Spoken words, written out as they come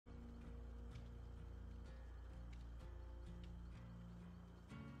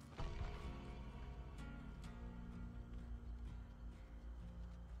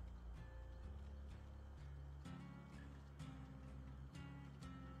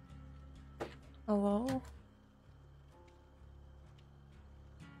Hello?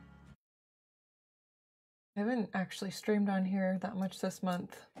 I haven't actually streamed on here that much this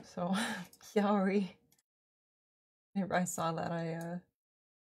month, so sorry. I saw that I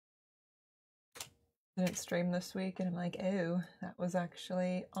didn't stream this week, and I'm like, oh, that was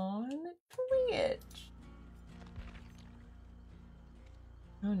actually on Twitch.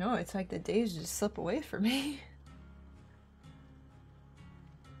 Oh no, it's like the days just slip away for me.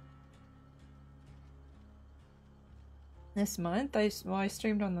 This month, I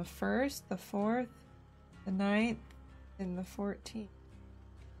streamed on the 1st, the 4th, the 9th, and the 14th.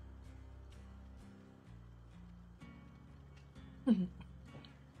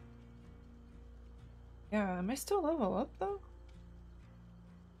 Yeah, am I still level up though?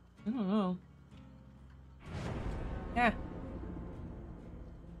 I don't know. Yeah.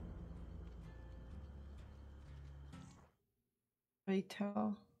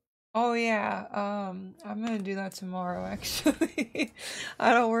 Retail. Oh yeah, I'm gonna do that tomorrow actually.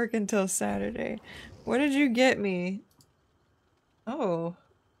 I don't work until Saturday. What did you get me? Oh,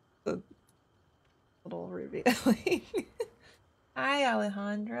 the little revealing. Hi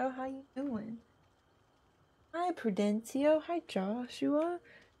Alejandro, how you doing? Hi Prudencio, hi Joshua.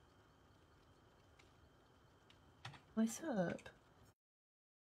 What's up?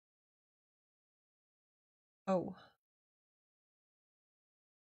 Oh.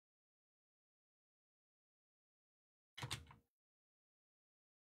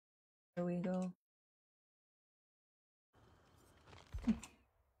 There we go.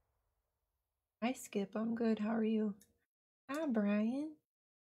 Hi Skip, I'm good, how are you? Hi Brian.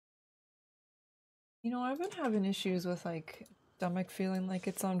 You know, I've been having issues with like stomach feeling like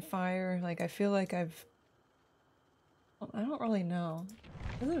it's on fire. Like I feel like I don't really know.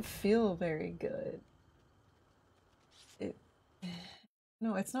 It doesn't feel very good. It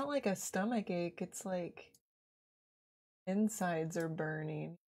No, it's not like a stomach ache. It's like insides are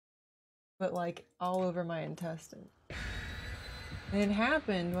burning, but like all over my intestine. And it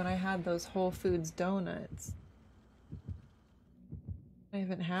happened when I had those Whole Foods donuts. I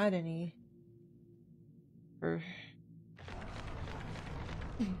haven't had any for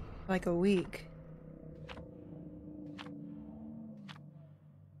like a week.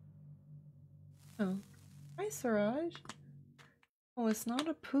 Oh, hi Siraj. Oh, it's not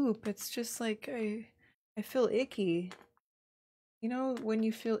a poop. It's just like I feel icky. You know when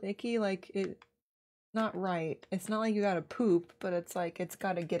you feel icky, like it not right. It's not like you gotta poop, but it's like it's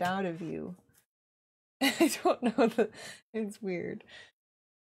gotta get out of you. I don't know it's weird.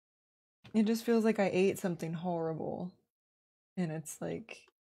 It just feels like I ate something horrible. And it's like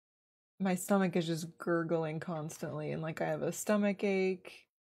my stomach is just gurgling constantly, and like I have a stomach ache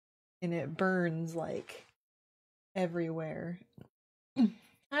and it burns like everywhere.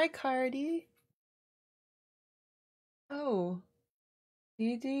 Hi Cardi. Oh,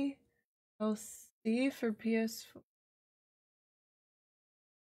 DD. Oh, C for PS4.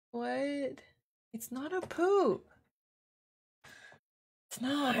 What? It's not a poop. It's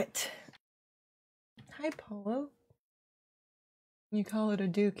not. Hi, Polo. You call it a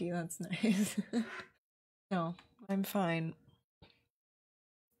dookie, that's nice. No, I'm fine.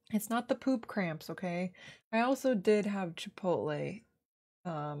 It's not the poop cramps, okay? I also did have Chipotle.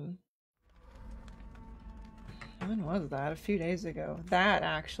 When was that? A few days ago. That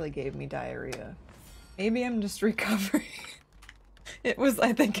actually gave me diarrhea. Maybe I'm just recovering.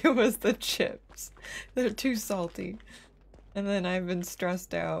 I think it was the chips. They're too salty. And then I've been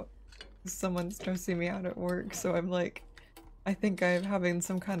stressed out. Someone's stressing me out at work, so I'm like, I think I'm having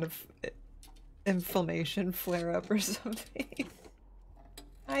some kind of inflammation flare up or something.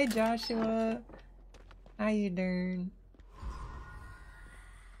 Hi Joshua. How you doing?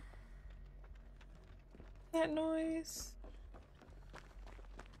 That noise?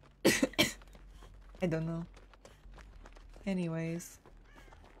 I don't know. Anyways.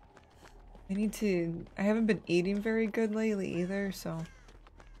 I haven't been eating very good lately either, so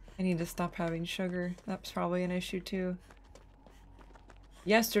I need to stop having sugar. That's probably an issue too.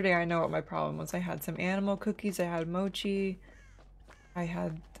 Yesterday I know what my problem was. I had some animal cookies, I had mochi, I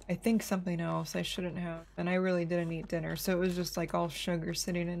had, I think something else I shouldn't have, and I really didn't eat dinner, so it was just like all sugar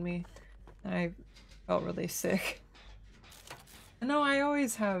sitting in me, and I felt really sick. No, I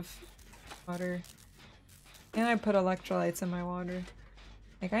always have water, and I put electrolytes in my water.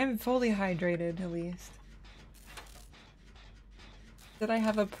 Like, I'm fully hydrated, at least. Did I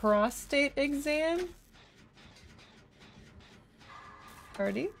have a prostate exam?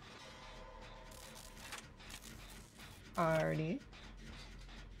 Party? Party?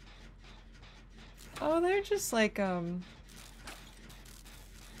 Oh, they're just like,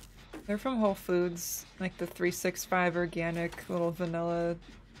 they're They're from Whole Foods, like the 365 organic little vanilla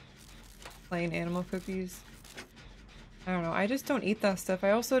plain animal cookies. I don't know, I just don't eat that stuff.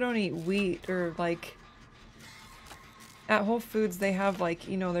 I also don't eat wheat or like... At Whole Foods they have like,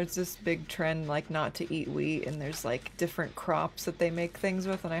 you know, there's this big trend like not to eat wheat, and there's like different crops that they make things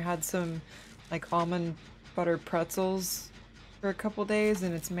with, and I had some like almond butter pretzels for a couple days,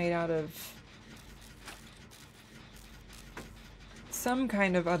 and it's made out of some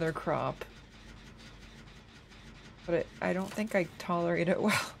kind of other crop. But I don't think I tolerate it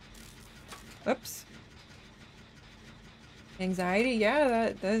well. Oops. Anxiety? Yeah,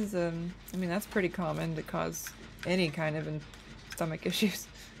 that is, I mean, that's pretty common to cause any kind of stomach issues.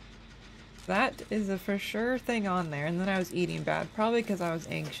 That is a for sure thing on there. And then I was eating bad, probably because I was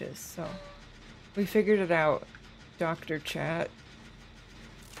anxious, so we figured it out, Dr. Chat.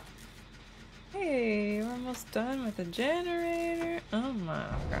 Hey, we're almost done with the generator. Oh my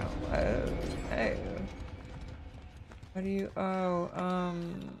god, whoa, hey. What do you,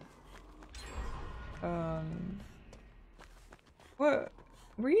 what,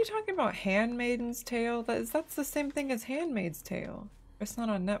 were you talking about Handmaid's Tale? That's the same thing as Handmaid's Tale. It's not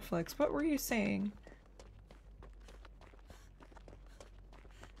on Netflix. What were you saying?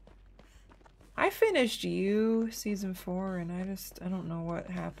 I finished You, season 4, and I don't know what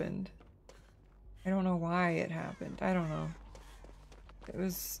happened. I don't know why it happened. I don't know. It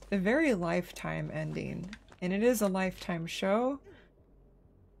was a very Lifetime ending. And it is a Lifetime show.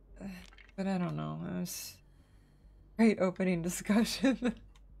 But I don't know. It was a great opening discussion.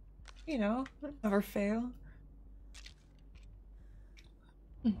 You know, never fail.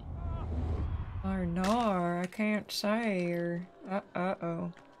 Nar, I can't say, or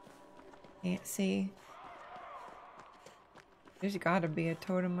uh-oh. Can't see. There's gotta be a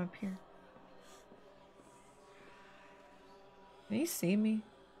totem up here. Did he see me?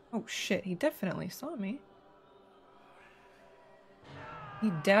 Oh shit, he definitely saw me. He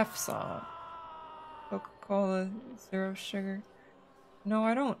def saw. Coca-Cola, 0 sugar. No,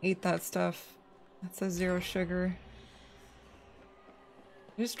 I don't eat that stuff. That says 0 sugar.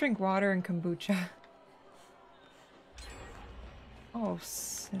 I just drink water and kombucha. Oh,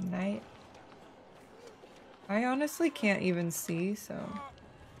 snipe. I honestly can't even see, so...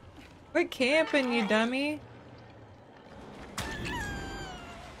 Quit camping, you dummy!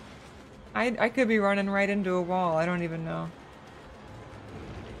 I could be running right into a wall, I don't even know.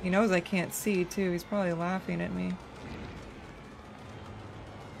 He knows I can't see, too. He's probably laughing at me.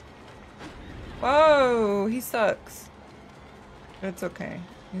 Whoa! He sucks. But it's okay.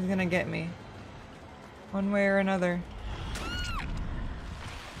 He's gonna get me. One way or another.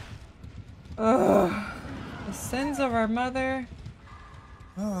 Ugh. The sins of our mother.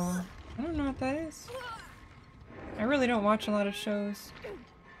 Oh. I don't know what that is. I really don't watch a lot of shows.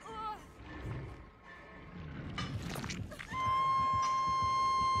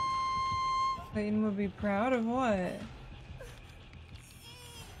 Clayton would be proud of what?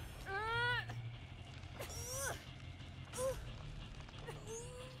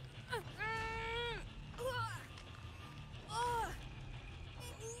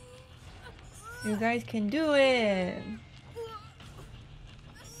 You guys can do it!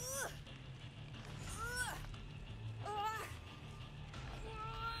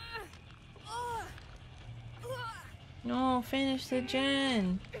 No, finish the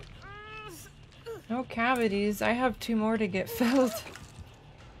gen! No cavities, I have 2 more to get filled.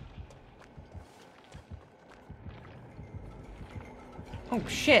 Oh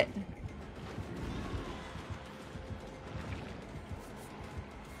shit!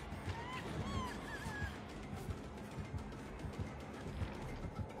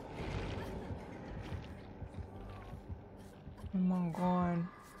 Oh my god.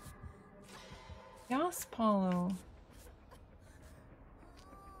 Yes, Paulo.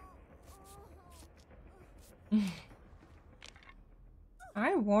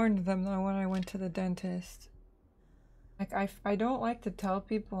 I warned them though when I went to the dentist. Like, I don't like to tell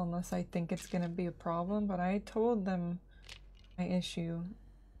people unless I think it's gonna be a problem, but I told them my issue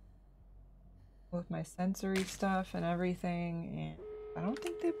with my sensory stuff and everything, and I don't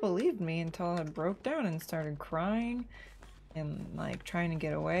think they believed me until I broke down and started crying and like trying to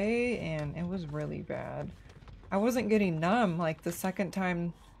get away, and it was really bad. I wasn't getting numb like the second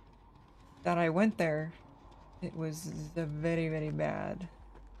time that I went there. It was very, very bad.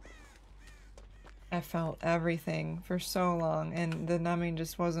 I felt everything for so long, and the numbing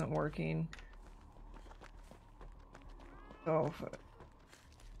just wasn't working. So...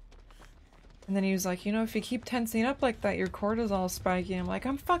 And then he was like, you know, if you keep tensing up like that, your cortisol's spiking. I'm like,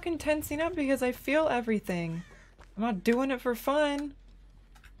 I'm fucking tensing up because I feel everything. I'm not doing it for fun.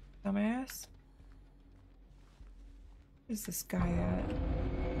 Dumbass. Where's this guy at?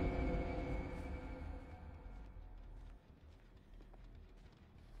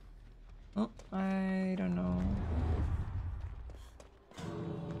 Oh, I don't know.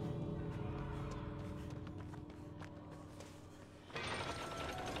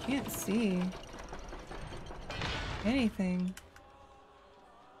 Can't see anything.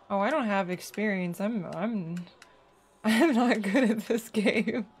 Oh, I don't have experience. I'm not good at this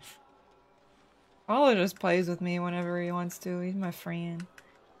game. Paulo just plays with me whenever he wants to. He's my friend.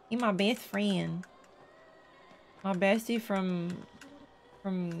 He's my best friend. My bestie from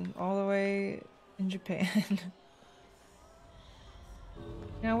all the way in Japan.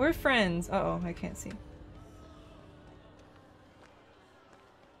 Now we're friends. Uh oh, I can't see.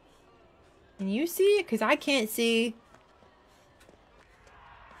 Can you see it? Because I can't see.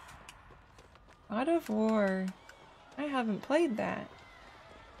 God of War. I haven't played that.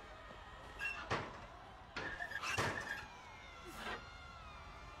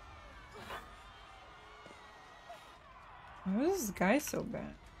 Why is this guy so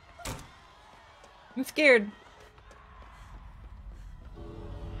bad? I'm scared.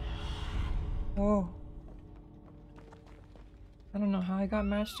 Whoa. I don't know how I got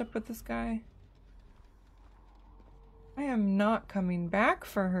matched up with this guy. I am not coming back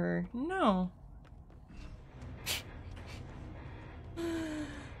for her. No.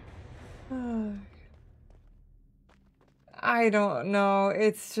 I don't know.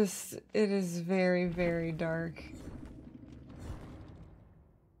 It's just, it is very, very dark.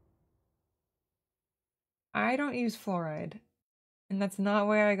 I don't use fluoride. And that's not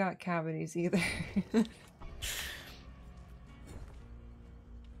why I got cavities either.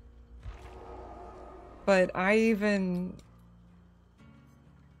 But I even...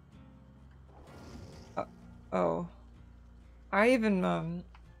 oh. I even,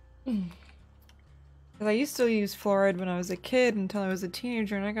 because I used to use fluoride when I was a kid until I was a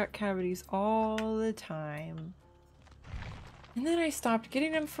teenager, and I got cavities all the time. And then I stopped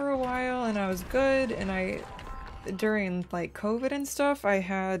getting them for a while, and I was good, and during, like, COVID and stuff, I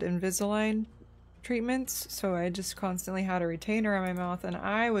had Invisalign treatments, so I just constantly had a retainer in my mouth, and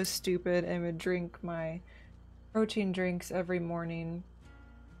I was stupid and would drink my protein drinks every morning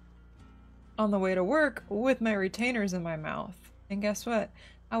on the way to work with my retainers in my mouth. And guess what?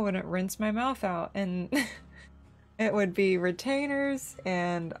 I wouldn't rinse my mouth out, and it would be retainers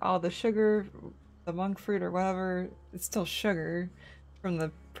and all the sugar, the monk fruit or whatever, it's still sugar from the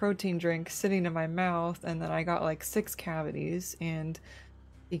protein drink sitting in my mouth, and then I got like 6 cavities. And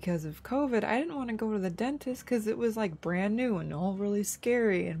because of COVID, I didn't want to go to the dentist because it was like brand new and all really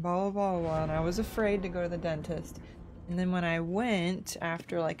scary and blah blah blah blah, and I was afraid to go to the dentist. And then when I went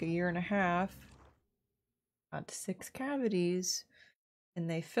after like a year and a half, I got 6 cavities. And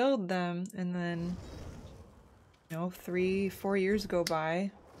they filled them, and then, 3-4 years go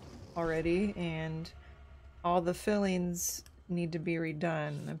by already, and all the fillings need to be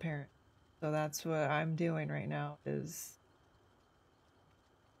redone, apparently. So that's what I'm doing right now, is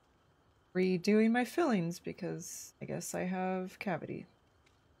redoing my fillings, because I guess I have cavity.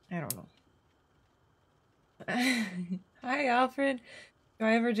 I don't know. Hi, Alfred. Do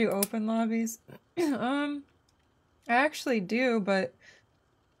I ever do open lobbies? I actually do, but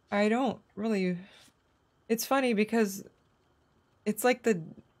I don't really... It's funny because it's like the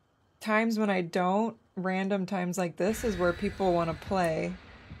times when I don't, random times like this is where people want to play.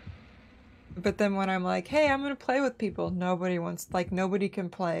 But then when I'm like, hey, I'm gonna play with people, nobody can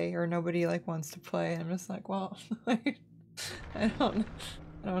play, or nobody like wants to play. I'm just like, well, I don't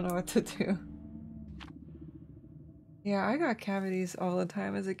know what to do. Yeah, I got cavities all the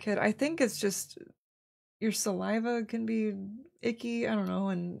time as a kid. I think it's just your saliva can be icky, I don't know,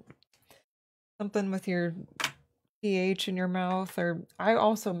 and something with your pH in your mouth, or I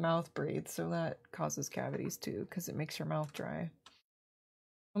also mouth breathe, so that causes cavities too, because it makes your mouth dry.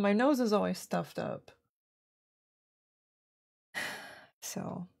 Well, my nose is always stuffed up.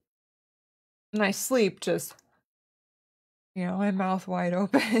 So, and I sleep just, my mouth wide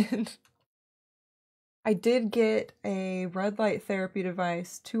open. I did get a red light therapy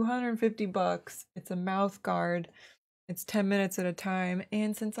device, $250. It's a mouth guard. It's 10 minutes at a time.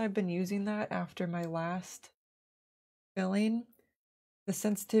 And since I've been using that after my last filling, the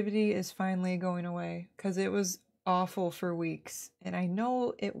sensitivity is finally going away, because it was awful for weeks. And I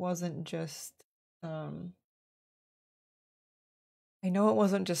know it wasn't just,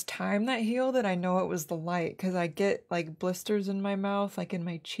 time that healed it. I know it was the light, because I get like blisters in my mouth, like in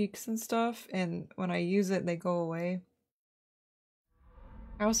my cheeks and stuff, and when I use it, they go away.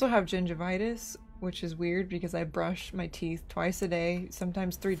 I also have gingivitis, which is weird because I brush my teeth twice a day,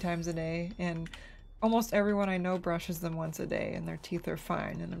 sometimes 3 times a day, and almost everyone I know brushes them once a day and their teeth are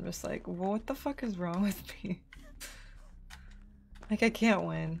fine, and I'm just like, well, what the fuck is wrong with me? Like, I can't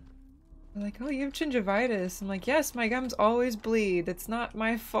win. They're like, oh, you have gingivitis. I'm like, yes, my gums always bleed. It's not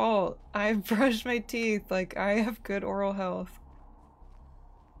my fault. I've brushed my teeth. Like, I have good oral health.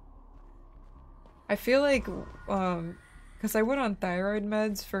 I feel like, because I went on thyroid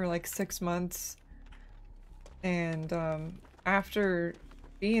meds for like 6 months, and after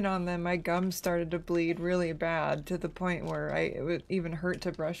being on them, my gums started to bleed really bad to the point where it would even hurt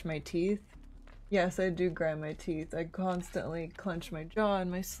to brush my teeth. Yes, I do grind my teeth. I constantly clench my jaw in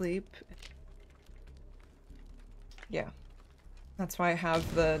my sleep. Yeah. That's why I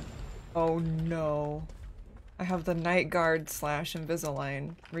have the... Oh no. I have the Night Guard /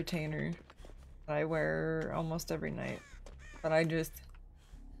 Invisalign retainer that I wear almost every night. But I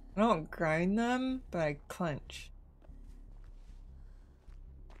don't grind them, but I clench.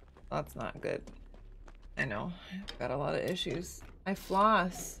 That's not good. I know. I've got a lot of issues. I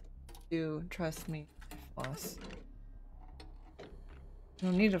floss. Do trust me. I floss. You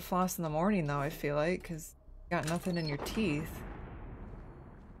don't need to floss in the morning though, I feel like, because you got nothing in your teeth.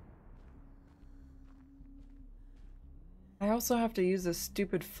 I also have to use the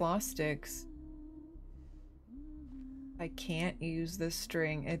stupid floss sticks. I can't use this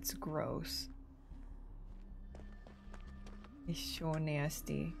string. It's gross. It's so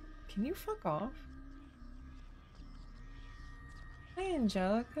nasty. Can you fuck off? Hi,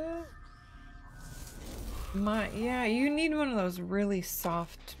 Angelica. Yeah, you need one of those really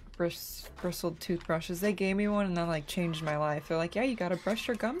soft bristled toothbrushes. They gave me one and that like changed my life. They're like, yeah, you gotta brush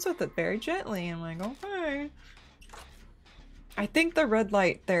your gums with it very gently. I'm like, okay. I think the red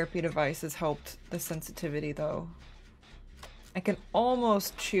light therapy device has helped the sensitivity though. I can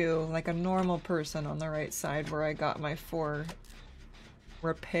almost chew like a normal person on the right side where I got my 4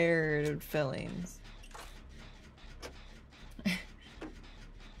 repaired fillings.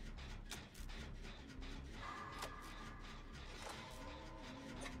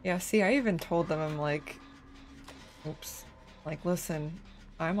 Yeah, see, I even told them, I'm like, oops, like, listen,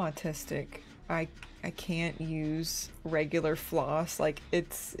 I'm autistic. I can't use regular floss. Like,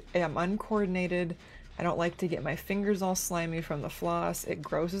 I'm uncoordinated. I don't like to get my fingers all slimy from the floss. It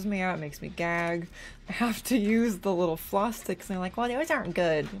grosses me out, it makes me gag. I have to use the little floss sticks, and they're like, well, those aren't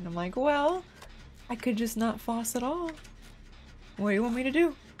good. And I'm like, well, I could just not floss at all. What do you want me to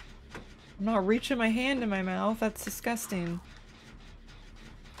do? I'm not reaching my hand in my mouth. That's disgusting.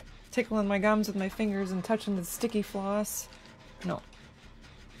 Tickling my gums with my fingers and touching the sticky floss. No.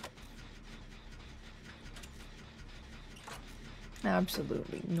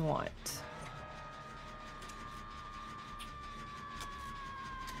 Absolutely not.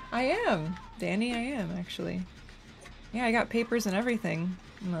 I am. Danny, I am, actually. Yeah, I got papers and everything.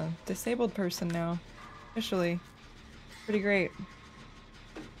 I'm a disabled person now. Officially. Pretty great.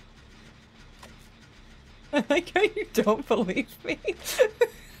 I like how you don't believe me.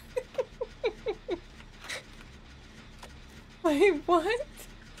 Wait, what?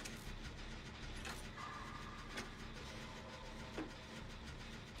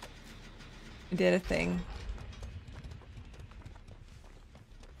 I did a thing.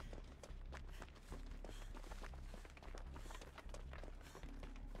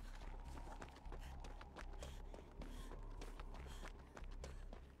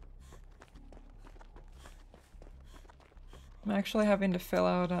 I'm actually having to fill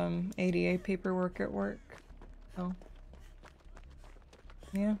out ADA paperwork at work. Oh.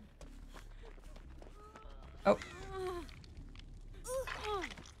 Yeah. Oh.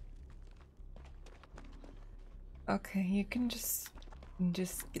 Okay, you can just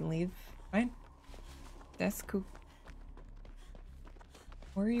leave. Fine. That's cool.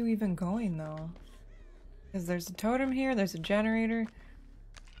 Where are you even going though? Because there's a totem here, there's a generator.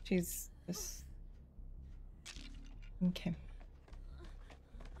 She's just... Okay.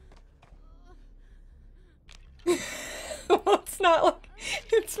 Well, it's not like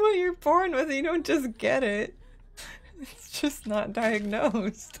it's what you're born with. You don't just get it. It's just not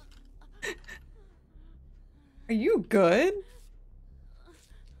diagnosed. Are you good?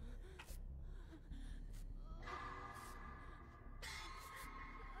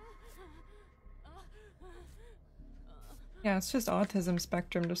 Yeah, it's just autism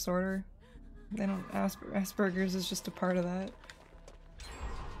spectrum disorder. They don't... Asperger's is just a part of that.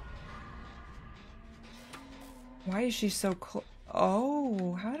 Why is she so close?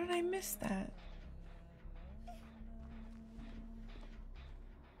 Oh, how did I miss that?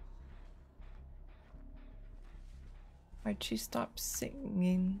 Why'd she stop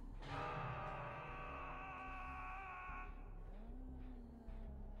singing?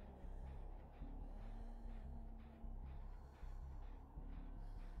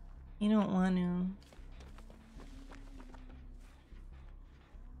 You don't want to.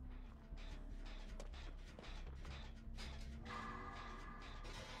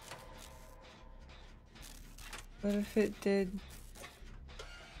 What if it did?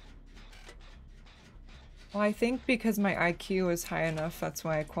 Well, I think because my IQ was high enough, that's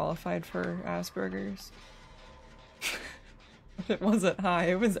why I qualified for Asperger's. If it wasn't high,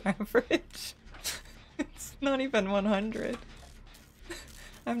 it was average. It's not even 100.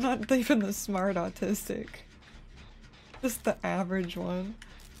 I'm not even the smart autistic. Just the average one.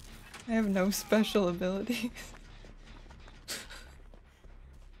 I have no special abilities.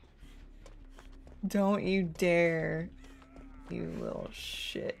 Don't you dare, you little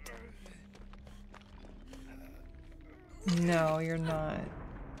shit. No, you're not.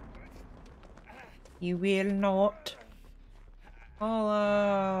 You will not.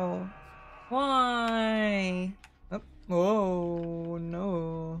 Follow. Why? Oh, whoa,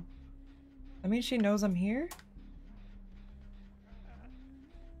 no. I mean, she knows I'm here?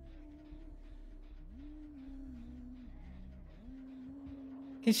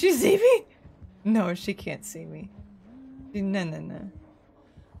 Can she see me? No, she can't see me. No, no, no.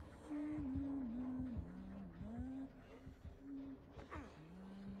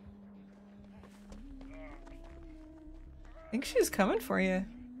 I think she's coming for you.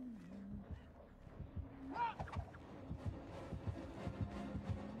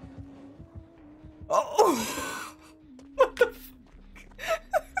 Oh! What the fuck?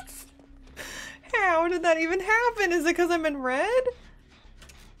 How did that even happen? Is it because I'm in red?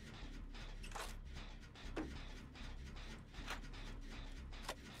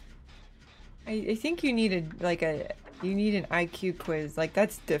 I think you needed like you need an IQ quiz. Like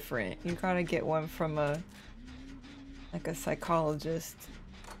that's different. You gotta get one from like a psychologist.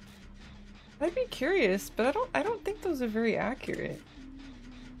 I'd be curious, but I don't think those are very accurate.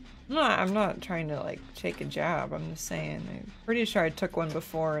 I'm not trying to like take a jab. I'm just saying. I'm pretty sure I took one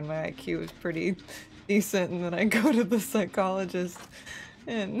before and my IQ was pretty decent, and then I go to the psychologist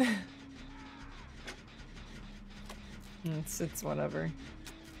and it's whatever.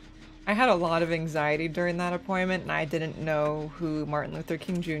 I had a lot of anxiety during that appointment, and I didn't know who Martin Luther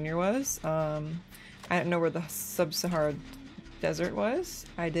King Jr. was. I didn't know where the Sub-Saharan Desert was.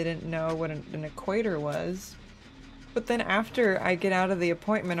 I didn't know what an equator was. But then after I get out of the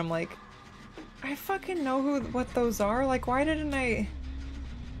appointment, I'm like, I fucking know what those are. Like, why didn't I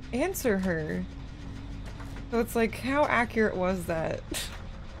answer her? So it's like, how accurate was that?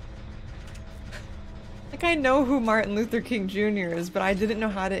 Like, I know who Martin Luther King Jr. is, but I didn't know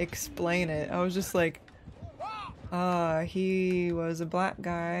how to explain it. I was just like, he was a black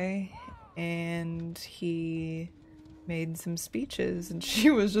guy, and he made some speeches, and she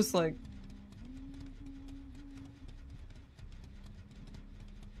was just like...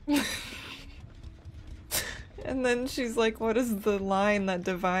 And then she's like, what is the line that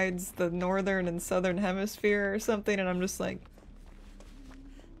divides the northern and southern hemisphere or something? And I'm just like...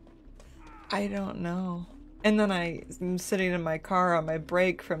 I don't know. And then I'm sitting in my car on my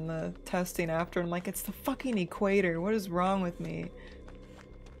break from the testing after, and I'm like, it's the fucking equator. What is wrong with me?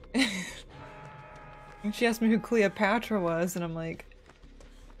 And she asked me who Cleopatra was, and I'm like,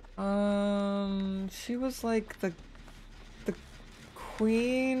 she was like the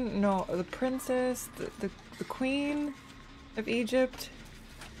queen, no, the princess, the queen of Egypt.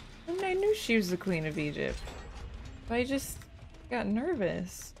 I mean, I knew she was the queen of Egypt, but I just got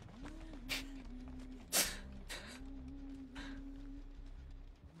nervous.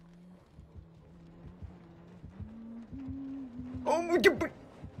 Oh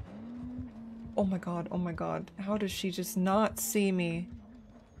my god, oh my god. How does she just not see me?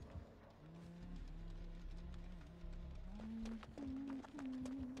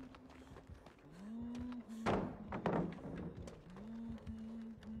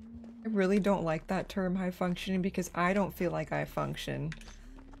 I really don't like that term, high functioning, because I don't feel like I function.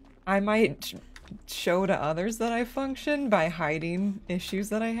 I might show to others that I function by hiding issues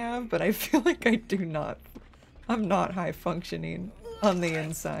that I have, but I feel like I do not. I'm not high functioning on the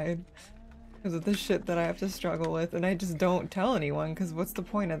inside because of the shit that I have to struggle with, and I just don't tell anyone because what's the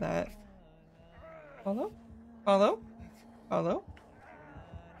point of that? Follow? Follow? Follow?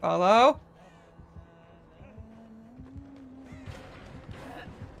 Follow?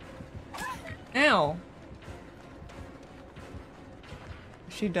 Ow!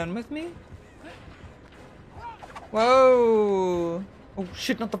 Is she done with me? Whoa! Oh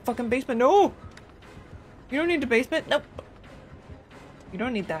shit, not the fucking basement, no! You don't need the basement? Nope. You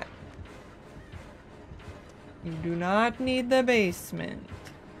don't need that. You do not need the basement.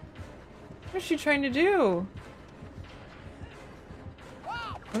 What is she trying to do?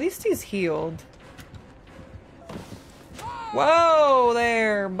 At least he's healed. Whoa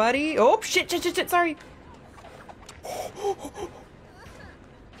there, buddy. Oh, shit, sorry.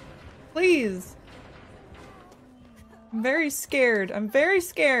 Please. I'm very scared. I'm very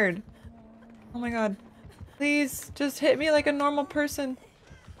scared. Oh my god. Please, just hit me like a normal person.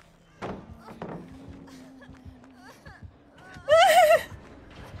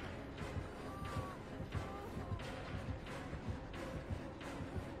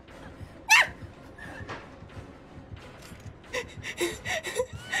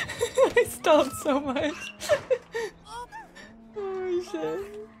 I stopped so much. Oh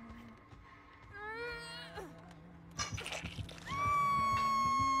shit.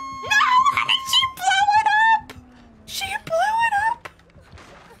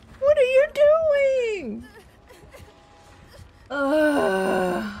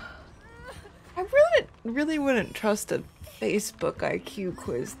 Really wouldn't trust a Facebook IQ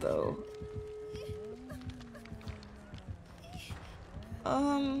quiz though.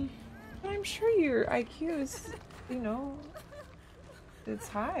 I'm sure your IQ is, you know, it's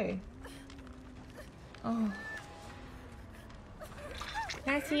high. Oh.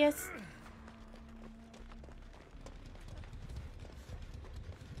 Gracias.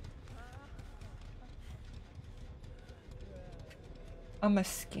 I'm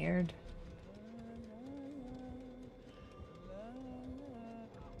scared.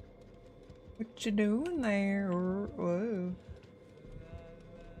 What you doing there? Whoa.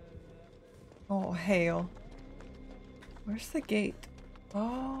 Oh, hail. Where's the gate?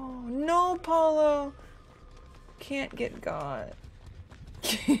 Oh, no, Paulo! Can't get got.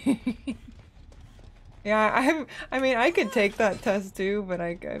 Yeah, I mean, I could take that test too, but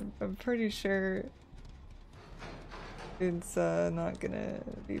I'm pretty sure it's not gonna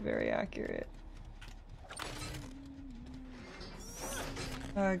be very accurate.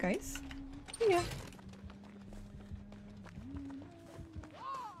 Guys? Yeah.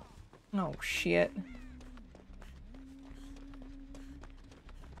 Oh, shit.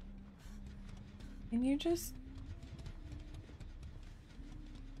 Can you just...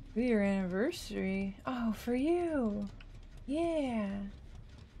 do your anniversary? Oh, for you! Yeah!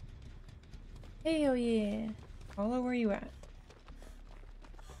 Hell yeah! Paula, where you at?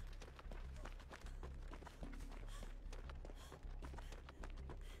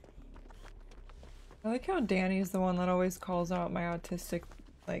 I like how Danny's the one that always calls out my autistic,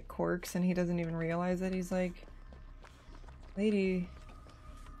 like, quirks, and he doesn't even realize it. He's like, lady,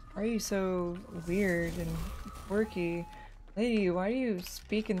 why are you so weird and quirky? Lady, why do you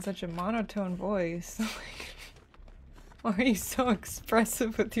speak in such a monotone voice? Like, why are you so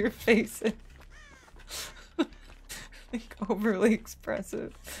expressive with your face? Like, overly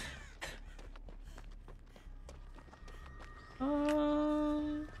expressive.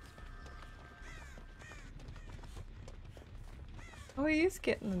 Oh, he's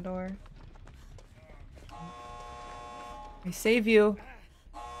getting the door. I save you.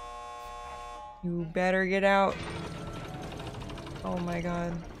 You better get out. Oh my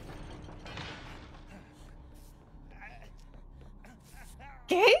god.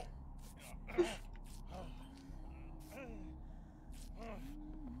 Okay?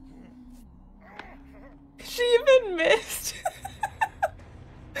 She even missed.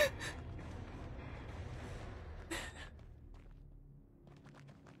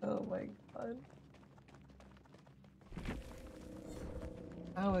 Oh my god.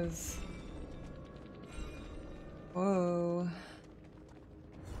 That was... whoa.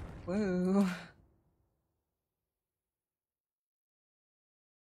 Whoa.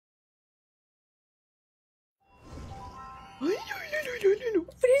 What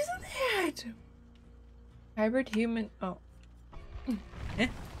is that? Hybrid human. Oh.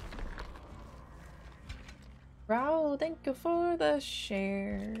 Raul, thank you for the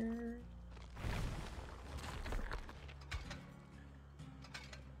share.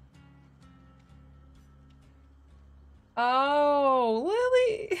 Oh,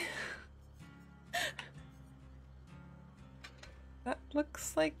 Lily! That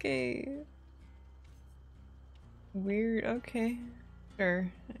looks like a weird. Okay,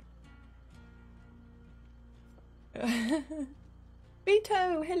 sure.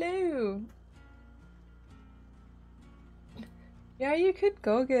 Vito, hello! Yeah, you could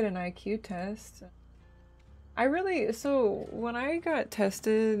go get an IQ test. So when I got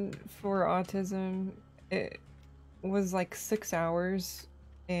tested for autism, it was like 6 hours,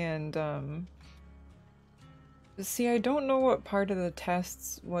 and see, I don't know what part of the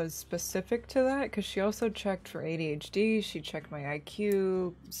tests was specific to that, because she also checked for ADHD, she checked my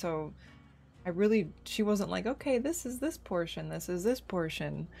IQ, so she wasn't like, okay, this is this portion, this is this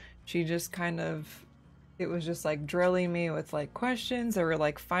portion. She just kind of, it was just like drilling me with like questions. There were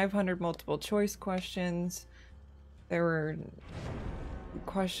like 500 multiple choice questions. There were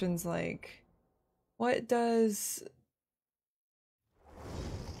questions like, what does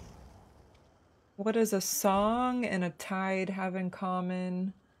a song and a tide have in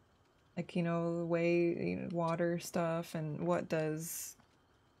common? Like, you know, the way, you know, water stuff, and what does,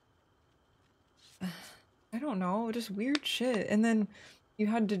 I don't know, just weird shit. And then you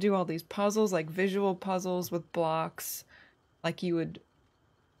had to do all these puzzles, like visual puzzles with blocks. Like you would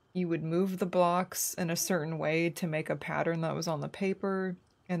move the blocks in a certain way to make a pattern that was on the paper,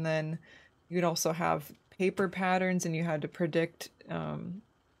 and then you'd also have paper patterns, and you had to predict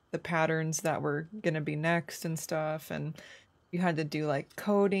the patterns that were going to be next and stuff, and you had to do like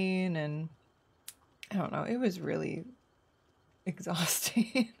coding, and I don't know, it was really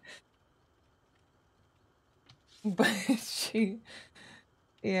exhausting. But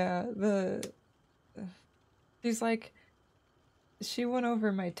yeah, she's like, she went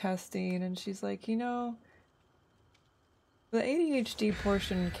over my testing and she's like, you know, the ADHD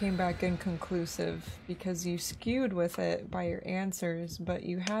portion came back inconclusive because you skewed with it by your answers, but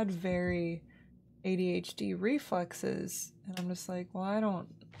you had very ADHD reflexes. And I'm just like, well, I don't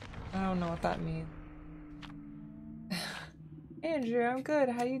know what that means. Andrew, I'm good.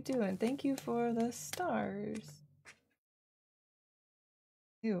 How you doing? Thank you for the stars.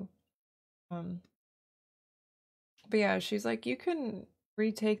 You. But yeah, she's like, you can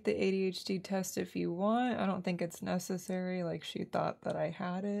retake the ADHD test if you want. I don't think it's necessary. Like, she thought that I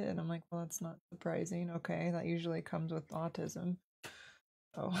had it, and I'm like, well, that's not surprising. Okay, that usually comes with autism.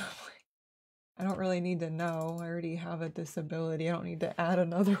 So I don't really need to know. I already have a disability. I don't need to add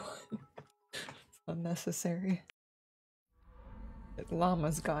another one. It's unnecessary.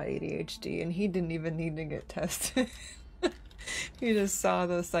 Llama's got ADHD, and he didn't even need to get tested. He just saw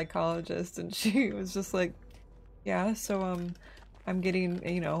the psychologist, and she was just like, yeah, so I'm getting,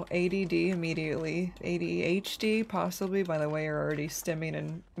 you know, ADD immediately, ADHD possibly, by the way you're already stimming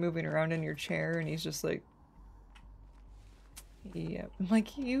and moving around in your chair. And he's just like, yeah, I'm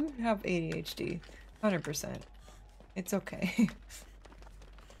like, you have ADHD 100%, it's okay.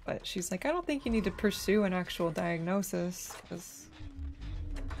 But she's like, I don't think you need to pursue an actual diagnosis because,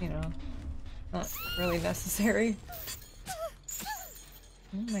 you know, not really necessary.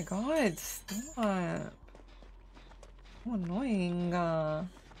 Oh my god, stop. So annoying. Oh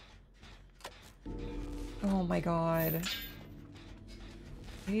my god.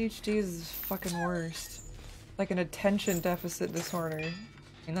 ADHD is fucking worst. Like an attention deficit disorder. I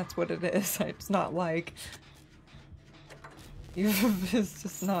mean, that's what it is. It's not like... It's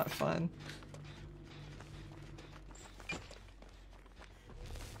just not fun.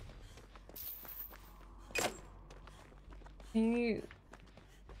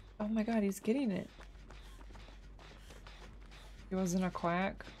 Oh my god, he's getting it. He wasn't a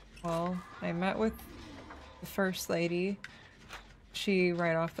quack. Well, I met with the first lady. She,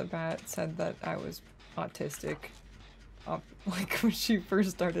 right off the bat, said that I was autistic. Like, when she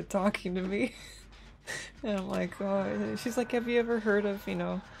first started talking to me. And I'm like, oh, she's like, have you ever heard of, you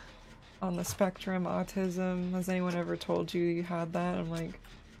know, on the spectrum, autism? Has anyone ever told you you had that? I'm like,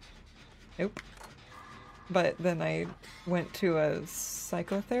 nope. But then I went to a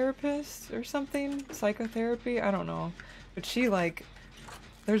psychotherapist or something? Psychotherapy? I don't know. But she, like,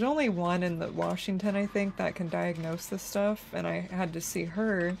 there's only one in the Washington, I think, that can diagnose this stuff, and I had to see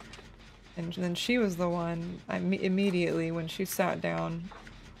her, and then she was the one, immediately when she sat down.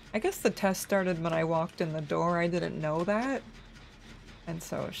 I guess the test started when I walked in the door. I didn't know that. And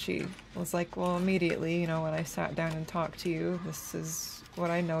so she was like, well, immediately, you know, when I sat down and talked to you, this is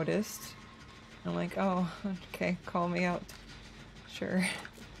what I noticed. I'm like, oh, okay, call me out. Sure.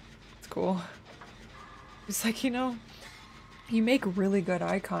 It's cool. It's like, you know, you make really good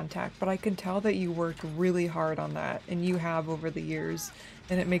eye contact, but I can tell that you worked really hard on that, and you have over the years,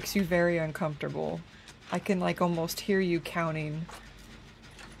 and it makes you very uncomfortable. I can, like, almost hear you counting,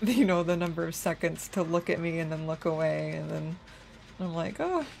 you know, the number of seconds to look at me and then look away, and then I'm like,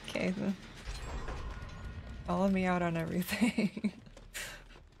 oh, okay, then follow me out on everything.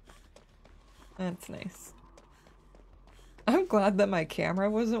 That's nice. I'm glad that my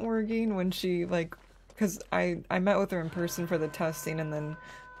camera wasn't working when she, like, because I met with her in person for the testing, and then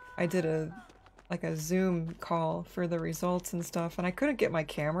I did a Zoom call for the results and stuff, and I couldn't get my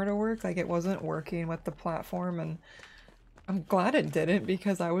camera to work. Like, it wasn't working with the platform, and I'm glad it didn't,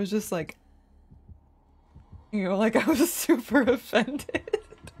 because I was just like, you know, like, I was super offended.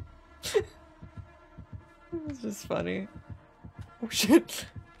 It was just funny. Oh shit.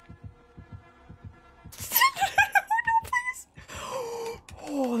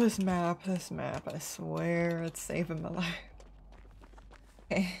 Oh, this map, I swear it's saving my life.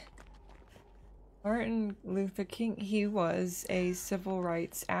 Okay. Martin Luther King, he was a civil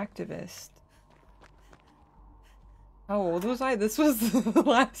rights activist. How old was I? This was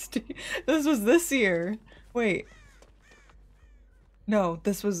last year. This was this year. Wait. No,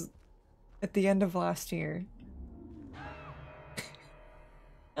 this was at the end of last year.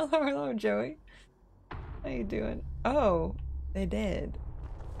 Hello, Joey. How you doing? Oh, they did.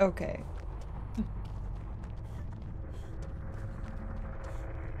 Okay.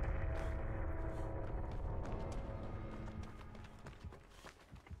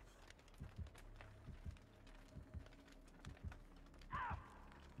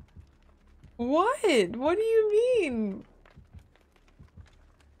 What? What do you mean?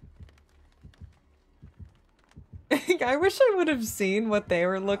 I wish I would have seen what they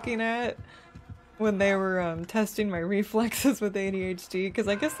were looking at when they were testing my reflexes with ADHD, because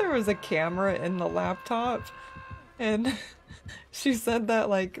I guess there was a camera in the laptop, and she said that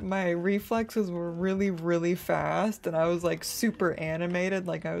like my reflexes were really, really fast, and I was like super animated,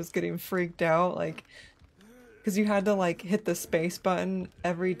 like I was getting freaked out, like because you had to like hit the space button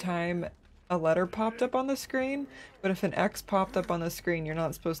every time a letter popped up on the screen, but if an X popped up on the screen, you're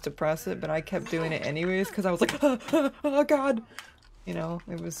not supposed to press it, but I kept doing it anyways because I was like, oh god, you know,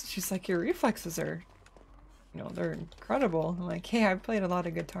 it was, she's like, your reflexes are, you know, they're incredible. I'm like, hey, I've played a lot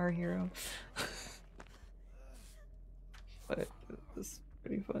of Guitar Hero. But it's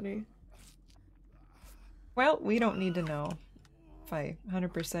pretty funny. Well, we don't need to know if I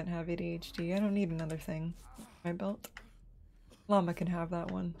 100% have ADHD. I don't need another thing on my belt. Llama can have that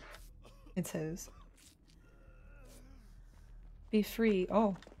one. It's his. Be free.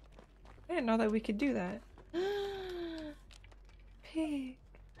 Oh. I didn't know that we could do that. Pig.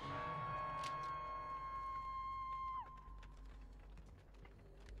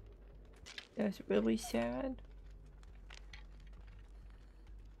 That's really sad.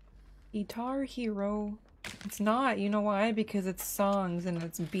 Guitar Hero. It's not, you know why? Because it's songs and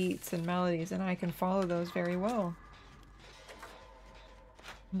it's beats and melodies, and I can follow those very well.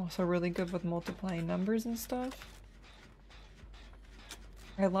 I'm also really good with multiplying numbers and stuff.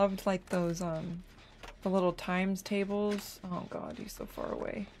 I loved like those the little times tables. Oh god, he's so far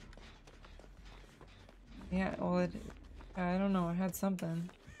away. Yeah, well I don't know, I had something.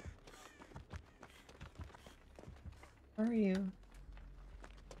 Where are you?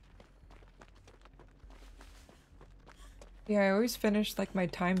 Yeah, I always finish like my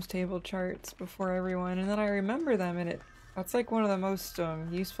times table charts before everyone, and then I remember them, and that's like one of the most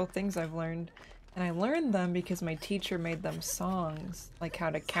useful things I've learned. And I learned them because my teacher made them songs, like how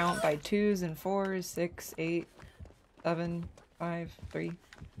to count by 2s and 4s, 6, 8, 7, 5, 3.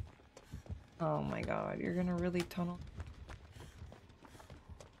 Oh my god, you're gonna really tunnel.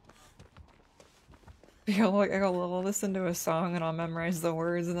 I'll listen to a song and I'll memorize the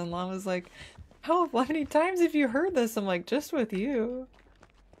words, and then Llama's like, how many times have you heard this? I'm like, just with you.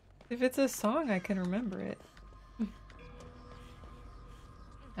 If it's a song, I can remember it.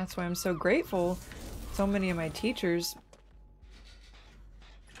 That's why I'm so grateful. So many of my teachers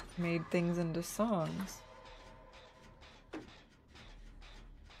made things into songs.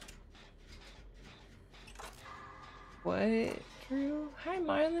 What? Drew? Hi,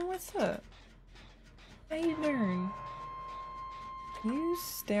 Marlon. What's up? How you doing? Can you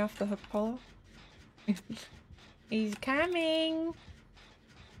stay off the hook, Paulo? He's coming!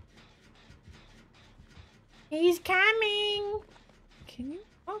 He's coming! Can you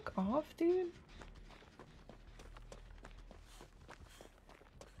fuck off, dude?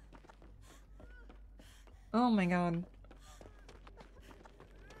 Oh my god.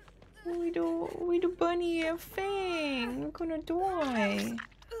 We do bunny a thing. We're gonna die.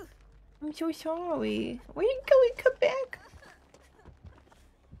 I'm so sorry. Where you going? Come back.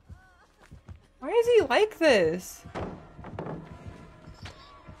 Why is he like this?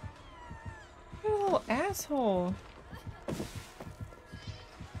 What a little asshole.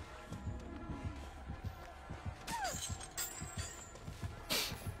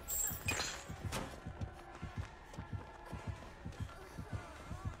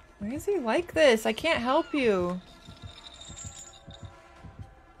 Why is he like this? I can't help you.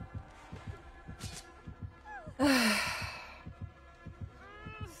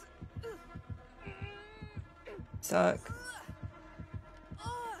 Suck.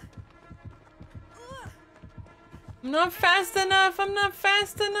 I'm not fast enough. I'm not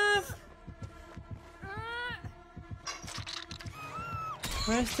fast enough.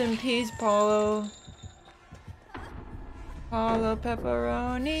 Rest in peace, Paulo. Paulo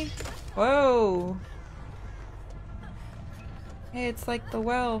Pepperoni. Whoa. Hey, it's like the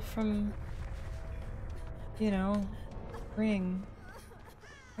well from, you know, Ring.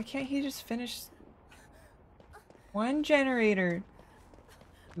 Why can't he just finish one generator?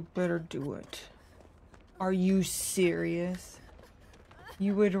 You better do it. Are you serious?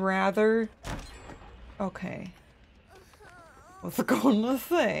 You would rather? Okay. What's it gonna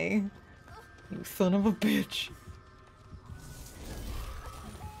say? You son of a bitch.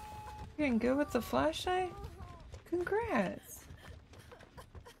 You getting good with the flashlight? Congrats.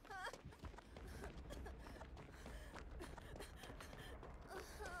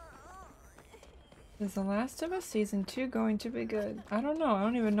 Is The Last of Us Season 2 going to be good? I don't know. I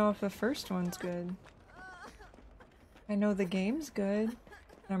don't even know if the first one's good. I know the game's good.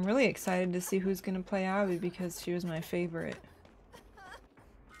 I'm really excited to see who's gonna play Abby because she was my favorite.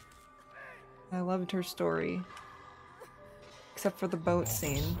 I loved her story. Except for the boat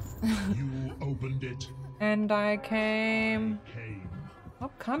scene. You opened it. And I came. I came.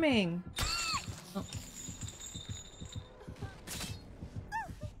 Oh, coming. Oh.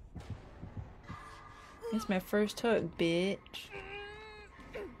 It's my first hook, bitch.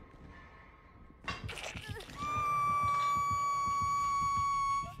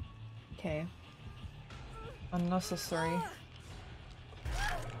 Okay. Unnecessary.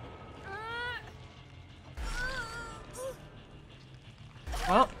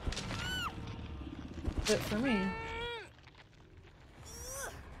 Well. That's it for me.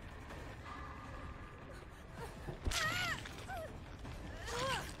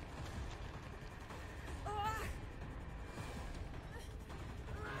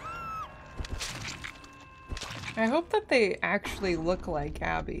 I hope that they actually look like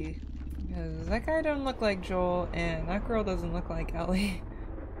Abby. Because that guy doesn't look like Joel, and that girl doesn't look like Ellie.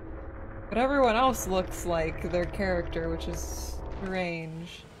 But everyone else looks like their character, which is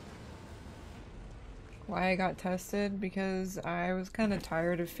strange. Why I got tested? Because I was kind of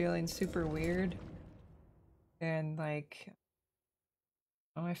tired of feeling super weird. And like,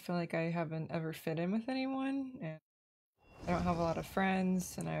 oh, I feel like I haven't ever fit in with anyone, and I don't have a lot of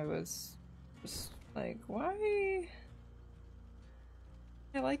friends, and I was just like, why?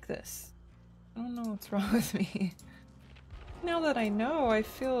 I like this. I don't know what's wrong with me. Now that I know, I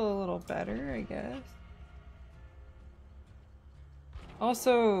feel a little better, I guess.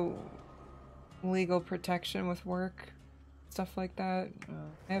 Also, legal protection with work, stuff like that.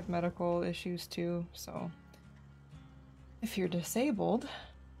 I have medical issues too, so if you're disabled,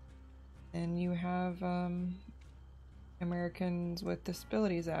 then you have Americans with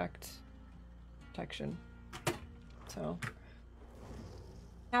Disabilities Act protection. So,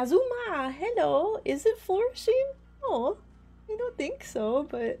 Azuma, hello. Is it flourishing? Oh, I don't think so,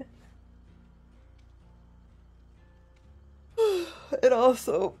 but it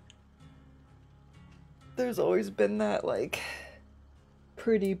also, there's always been that like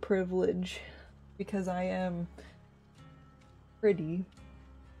pretty privilege because I am pretty.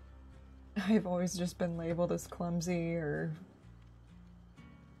 I've always just been labeled as clumsy or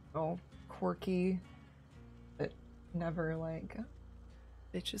quirky, but never like, oh,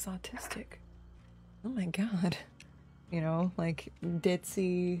 bitch is autistic. Oh my god. You know, like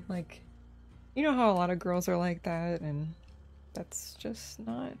ditzy, like, you know how a lot of girls are like that, and that's just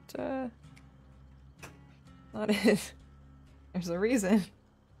not it. There's a reason.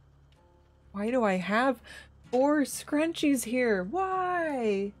 Why do I have 4 scrunchies here?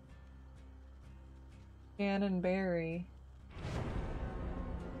 Why? Shannon Barry.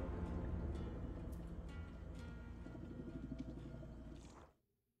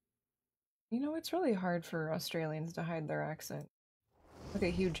 You know, it's really hard for Australians to hide their accent. Look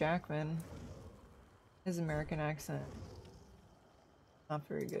at Hugh Jackman. His American accent. Not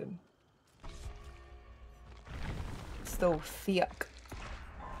very good. So thick.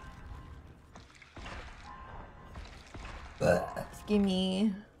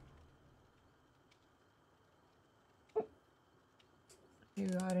 Gimme. You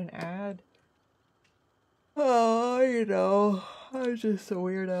got an ad? Oh, you know, I'm just a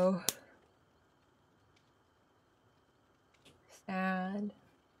weirdo. Sad.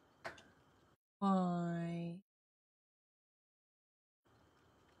 Why?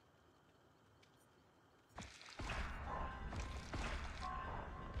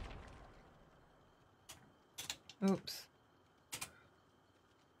 Oops.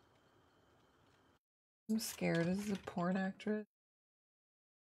 I'm scared. This is a porn actress.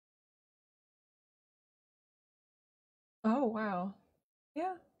 Oh, wow.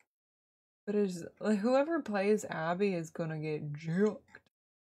 Yeah. But is like whoever plays Abby is gonna get juked.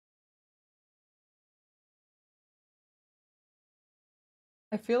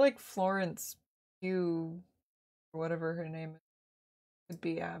 I feel like Florence Pugh, or whatever her name is, Could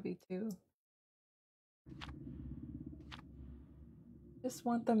be Abby too. Just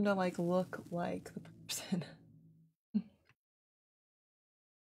want them to like look like the person.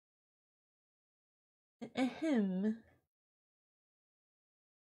 Ahem.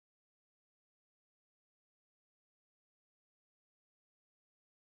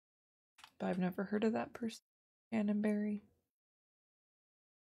 But I've never heard of that person. Cannonberry.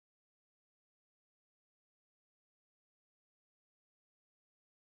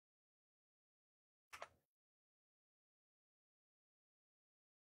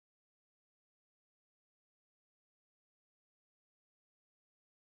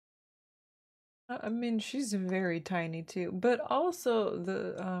 I mean, she's very tiny too, but also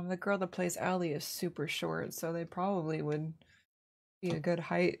the girl that plays Allie is super short, so they probably would be a good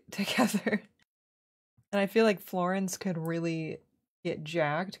height together. And I feel like Florence could really get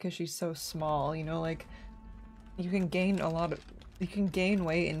jacked because she's so small, you know, like you can gain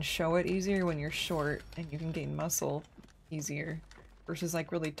weight and show it easier when you're short, and you can gain muscle easier versus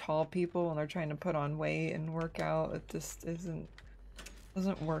like really tall people and they're trying to put on weight and work out. It just doesn't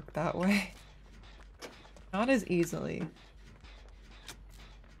work that way. Not as easily.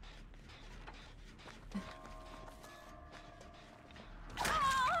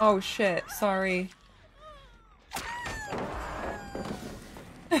 Oh shit, sorry.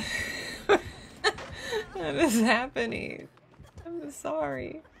 What is happening? I'm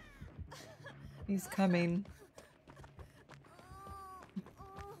sorry. He's coming.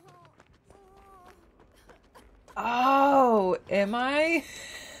 Oh, am I?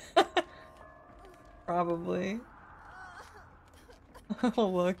 Probably.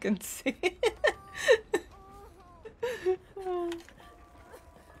 I'll look and see. I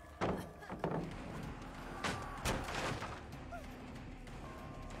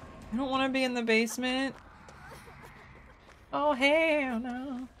don't want to be in the basement. Oh, hell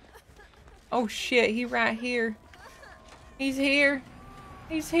no. Oh shit, he right here. He's here.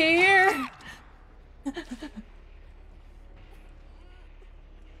 He's here.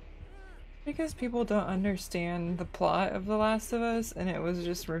 Because people don't understand the plot of The Last of Us, and it was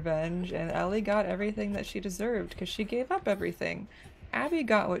just revenge, and Ellie got everything that she deserved because she gave up everything. Abby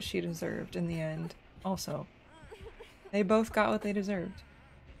got what she deserved in the end, also. They both got what they deserved,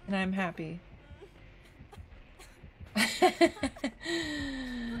 and I'm happy.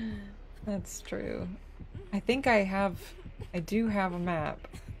 That's true. I think I do have a map.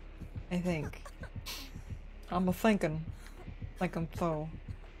 I think. I'm a-thinking. Like I'm so.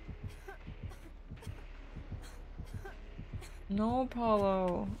 No,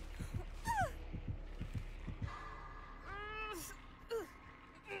 Paulo.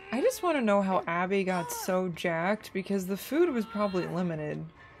 I just want to know how Abby got so jacked because the food was probably limited.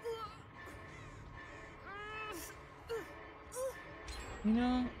 You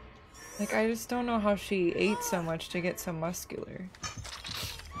know? Like, I just don't know how she ate so much to get so muscular.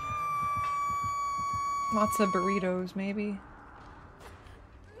 Lots of burritos, maybe.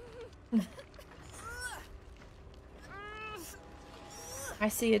 I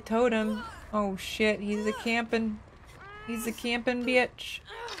see a totem. Oh shit, he's a camping bitch.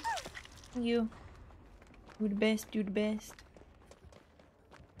 You the best, you the best.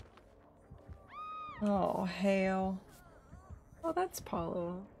 Oh hell. Oh, that's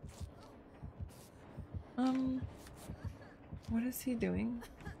Paulo. What is he doing?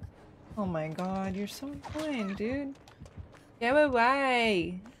 Oh my god, you're so annoying, dude. Go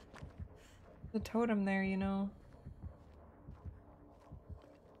away! The totem there, you know.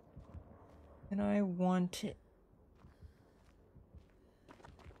 And I want it.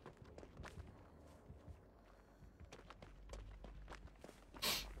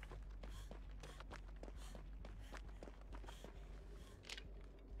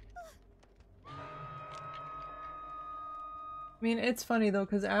 I mean, it's funny though,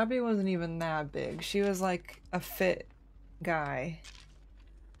 because Abby wasn't even that big. She was like a fit guy.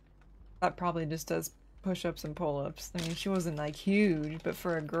 That probably just does push-ups and pull-ups. I mean, she wasn't like huge, but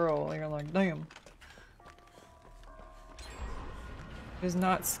for a girl, you're like, damn. Does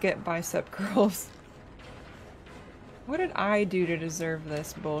not skip bicep curls. What did I do to deserve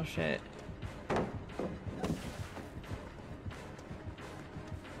this bullshit?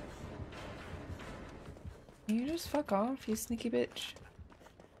 Can you just fuck off, you sneaky bitch?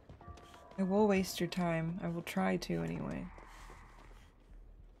 I will waste your time. I will try to anyway.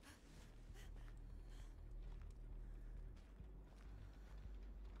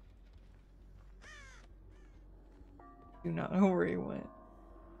 Do not know where he went.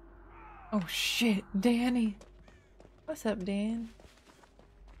 Oh shit, Danny. What's up, Dan?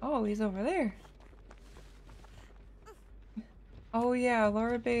 Oh, he's over there. Oh yeah,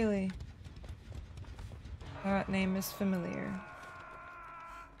 Laura Bailey. That name is familiar.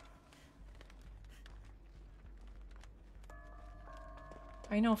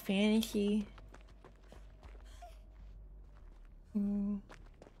 Final Fantasy. Ooh.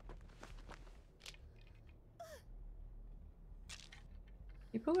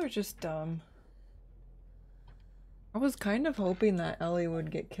 People are just dumb. I was kind of hoping that Ellie would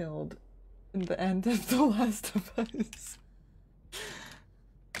get killed in the end of The Last of Us.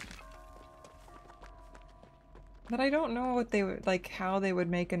 But I don't know what they would, like, how they would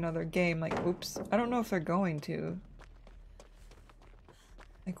make another game. Like, oops. I don't know if they're going to.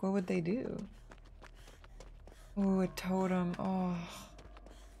 Like, what would they do? Ooh, a totem. Oh.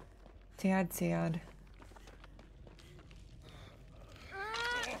 Sad, sad.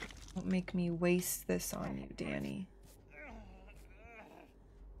 Don't make me waste this on you, Danny.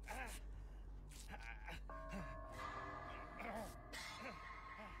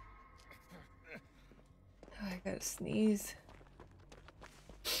 Oh, I gotta sneeze.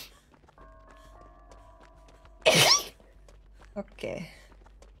 Okay.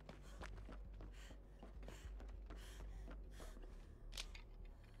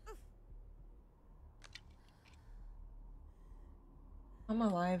 I'm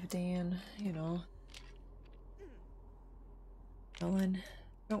alive, Dan, you know. Ellen,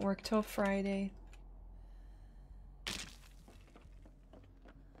 don't work till Friday.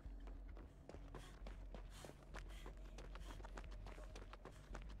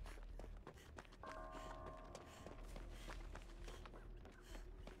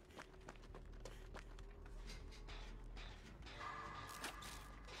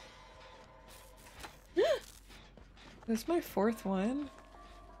 This is my fourth one.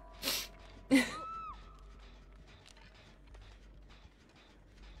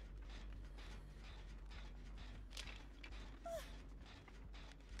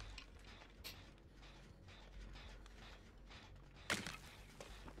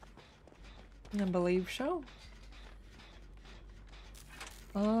 I believe so.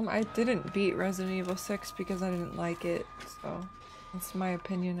 I didn't beat Resident Evil 6 because I didn't like it, so that's my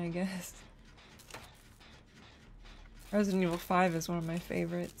opinion, I guess. Resident Evil 5 is one of my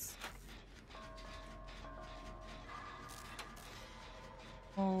favorites.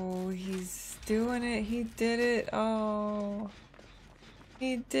 Oh, he's doing it. He did it. Oh,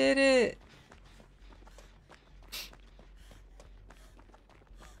 he did it.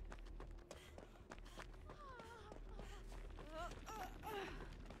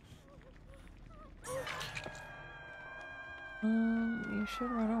 You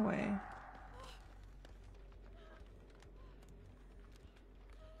should run away.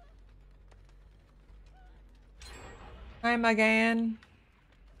 Hi, Megan.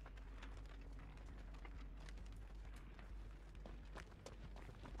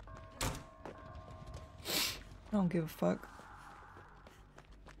 I don't give a fuck.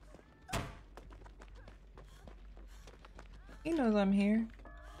 He knows I'm here.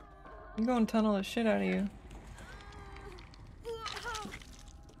 I'm gonna tunnel the shit out of you.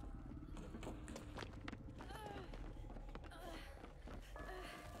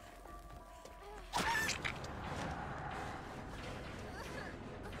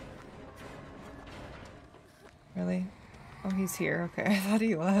 Really? Oh, he's here. Okay, I thought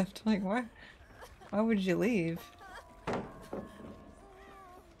he left. Like, why? Why would you leave?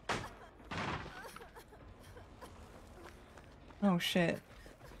 Oh, shit.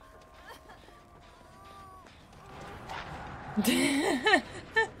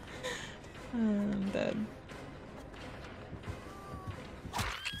 I'm dead.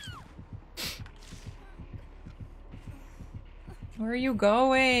 Where are you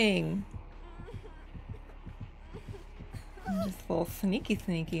going? I'm just a little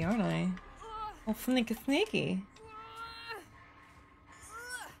sneaky, aren't I? A little sneaky.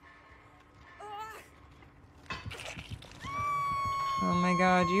 Oh my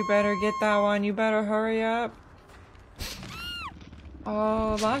god, you better get that one. You better hurry up.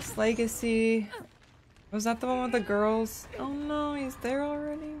 Oh, Lost Legacy. Was that the one with the girls? Oh no, he's there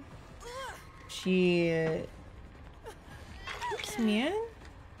already? Shit. Thanks, man.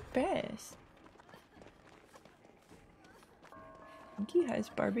 Best. I think he has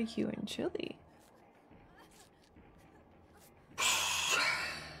barbecue and chili.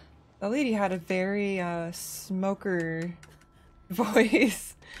 The lady had a very smoker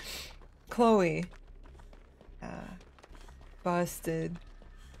voice. Chloe. Busted.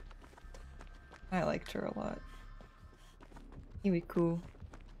 I liked her a lot. He'd be cool.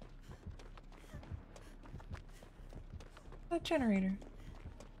 That generator.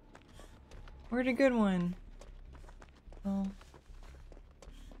 Where'd a good one? Oh,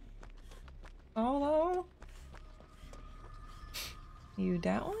 Solo? You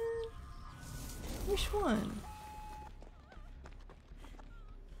that one? Which one?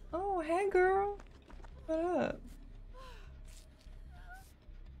 Oh, hey girl. What up?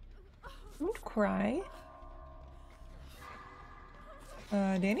 Don't cry.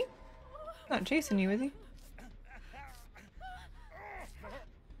 Danny? Not chasing you, is he?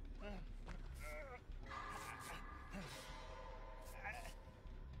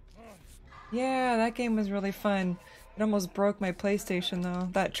 Yeah, that game was really fun. It almost broke my PlayStation though.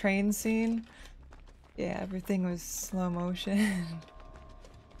 That train scene. Yeah, everything was slow motion.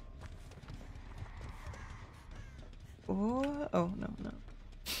 Oh, oh no, no.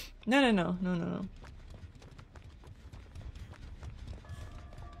 No, no, no, no, no, no.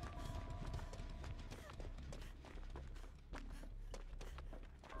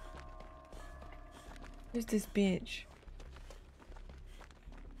 Where's this bitch?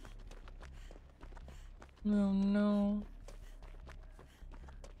 Oh no.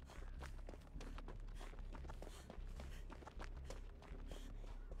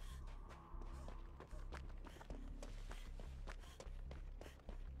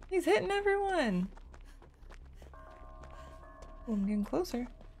 He's hitting everyone. Oh, I'm getting closer.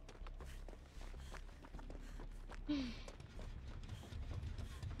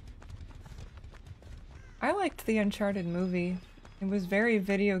 I liked the Uncharted movie. It was very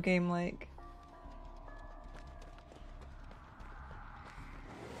video game-like.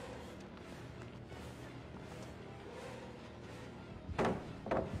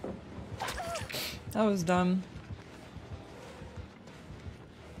 That was dumb.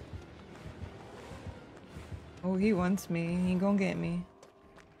 Oh, he wants me. He gonna get me.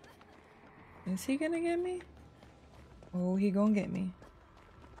 Is he gonna get me? Oh, he gonna get me.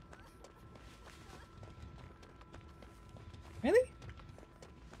 Really?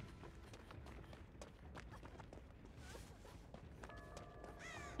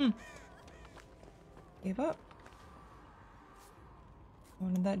 Gave up.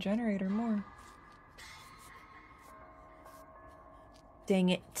 Wanted that generator more. Dang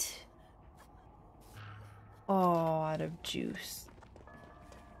it. Oh, out of juice.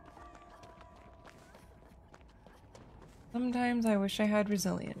 Sometimes I wish I had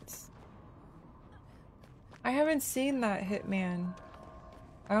resilience. I haven't seen that Hitman.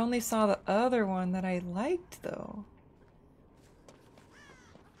 I only saw the other one that I liked, though.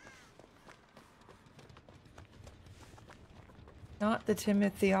 Not the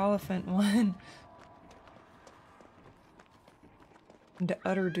Timothy Oliphant one. The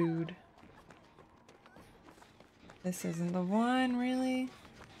utter dude. This isn't the one, really?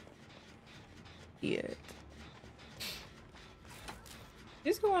 Yet.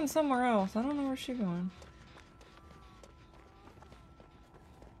 She's going somewhere else. I don't know where she's going.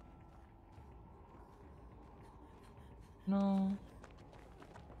 No.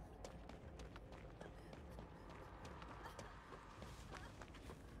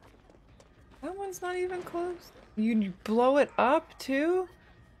 That one's not even close. You blow it up too?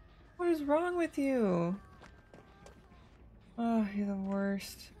 What is wrong with you? Oh, you're the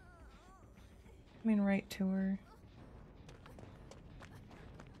worst. I mean, right to her.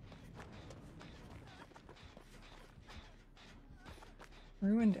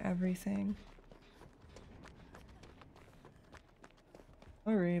 Ruined everything.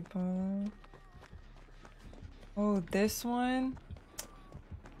 Sorry, Paul. Oh, this one?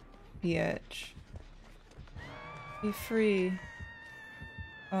 Bitch. Be free.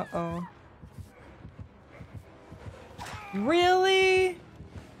 Uh-oh. Really?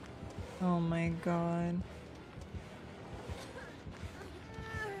 Oh my god.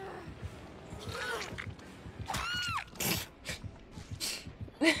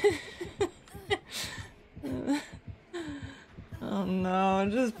 Oh no,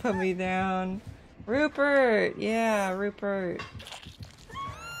 just put me down. Rupert! Yeah, Rupert.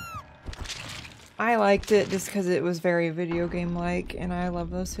 I liked it just because it was very video game-like, and I love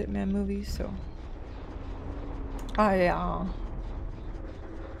those Hitman movies, so... Uh-oh.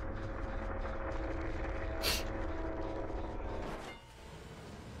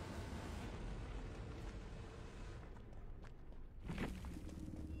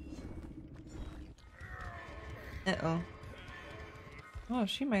 Oh,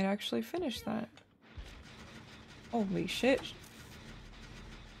 she might actually finish that. Holy shit.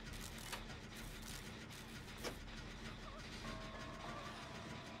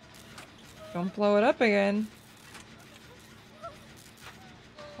 Don't blow it up again.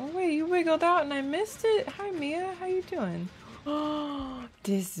 Oh wait, you wiggled out and I missed it? Hi Mia, how you doing? Oh,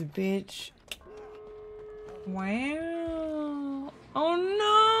 this bitch. Wow. Oh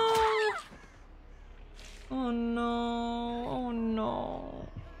no! Oh no. Oh no.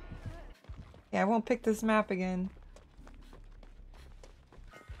 Yeah, I won't pick this map again.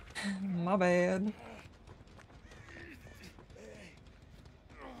 My bad.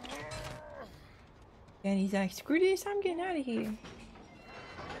 And he's like, screw this, I'm getting out of here.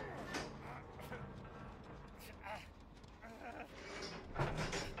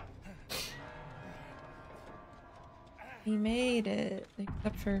 He made it,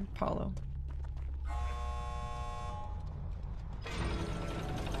 except for Paulo.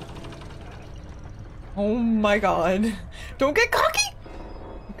 Oh my god. Don't get cocky!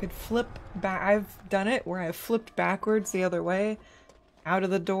 You could flip back. I've done it where I've flipped backwards the other way, out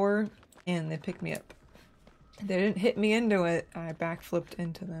of the door, and they picked me up. They didn't hit me into it, I backflipped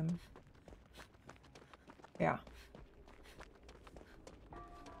into them. Yeah.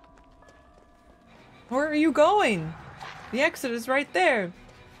 Where are you going? The exit is right there.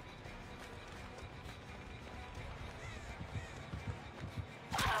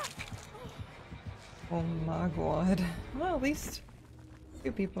 Oh my god. Well, at least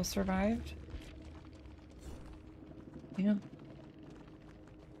 2 people survived. Yeah.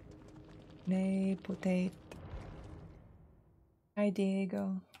 Nay, potato. Hi,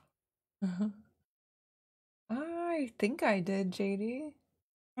 Diego. I think I did, JD. I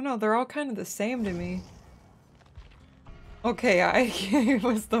don't know, they're all kind of the same to me. Okay, I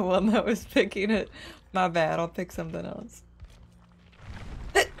was the one that was picking it. My bad, I'll pick something else.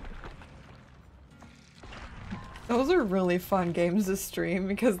 Those are really fun games to stream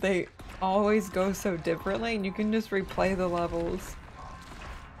because they always go so differently and you can just replay the levels.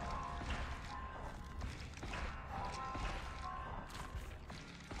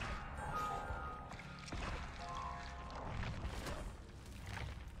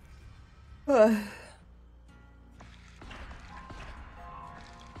 Ugh.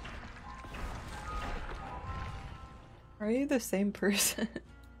 Are you the same person?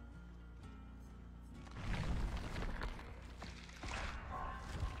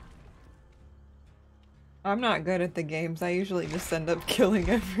 I'm not good at the games. I usually just end up killing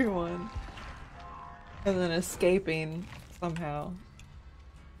everyone. And then escaping somehow.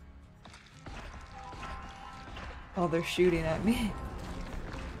 While they're shooting at me.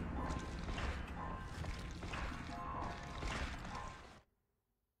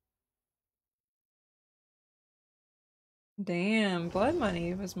 Damn, Blood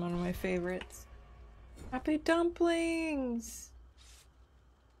Money was one of my favorites. Happy dumplings!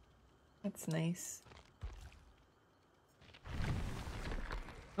 That's nice.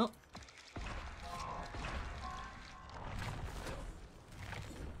 Oh.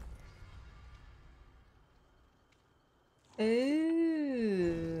 Ooh.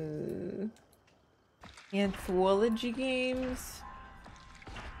 Anthology games?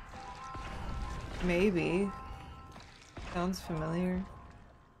 Maybe. Sounds familiar.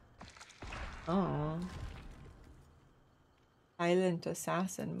 Oh. Silent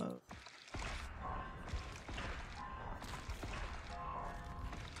Assassin mode.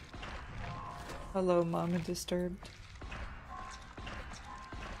 Hello, Mama Disturbed.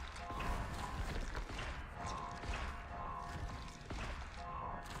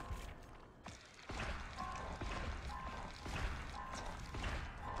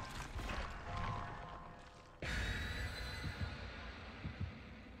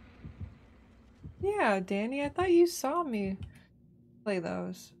 Yeah, Danny, I thought you saw me play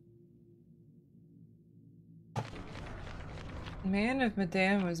those. Man of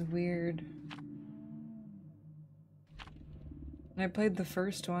Medan was weird. I played the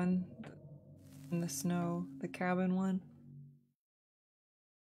first one in the snow, the cabin one.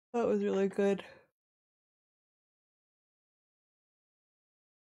 That was really good.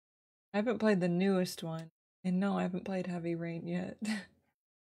 I haven't played the newest one. And no, I haven't played Heavy Rain yet.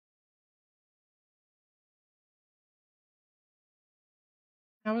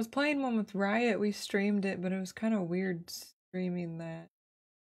 I was playing one with Riot, we streamed it, but it was kind of weird streaming that.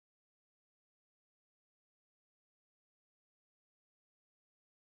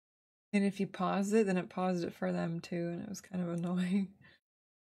 And if you paused it, then it paused it for them too, and it was kind of annoying.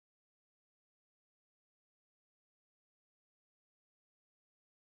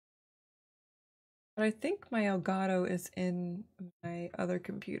 But I think my Elgato is in my other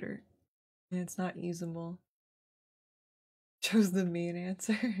computer, and it's not usable. Chose the mean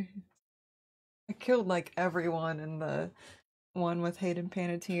answer. I killed like everyone in the one with Hayden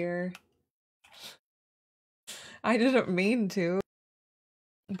Panettiere. I didn't mean to,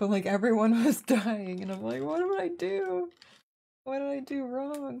 but like everyone was dying, and I'm like, what did I do? What did I do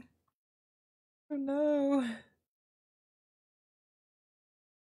wrong? Oh no.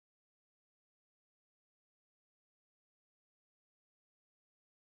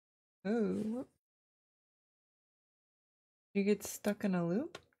 Oh, you get stuck in a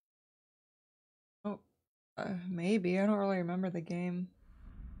loop? Oh, maybe. I don't really remember the game.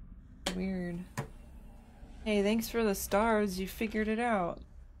 Weird. Hey, thanks for the stars. You figured it out.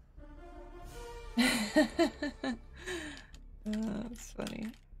 That's funny.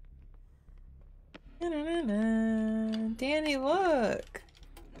 Danny, look!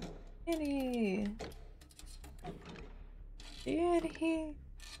 Danny! Danny!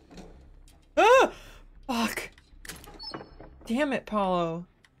 Ah! Fuck! Damn it, Paulo.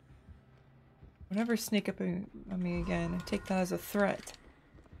 Don't ever sneak up on me again. I take that as a threat.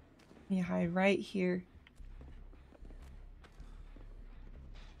 You hide right here.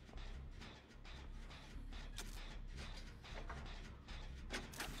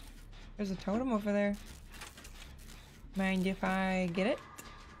 There's a totem over there. Mind if I get it?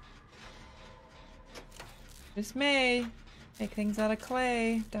 Just May. Make things out of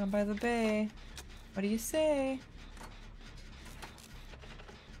clay down by the bay. What do you say?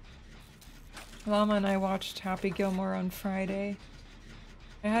 Llama and I watched Happy Gilmore on Friday.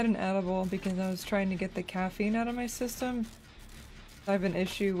 I had an edible because I was trying to get the caffeine out of my system. I have an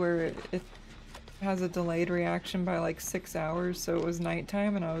issue where it has a delayed reaction by like 6 hours, so it was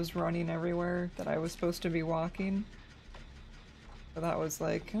nighttime and I was running everywhere that I was supposed to be walking. So that was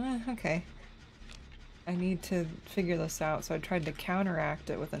like, okay. I need to figure this out, so I tried to counteract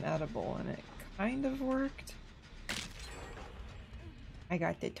it with an edible and it kind of worked. I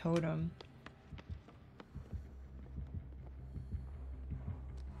got the totem.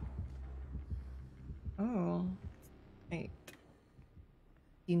 Oh. Night.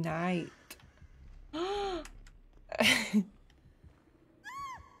 Night. Oh.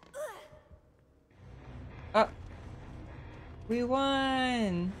 We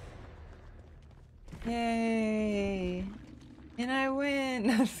won! Yay! And I win!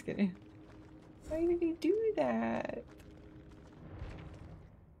 No, just kidding. Why did he do that?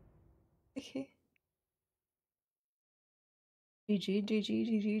 Okay. GG, GG,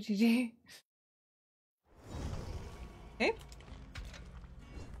 GG, GG. Okay.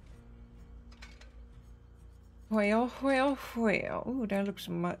 Well, well, well. Ooh, that looks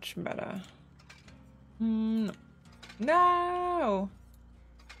much better. No!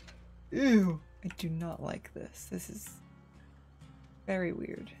 Ew! I do not like this. This is very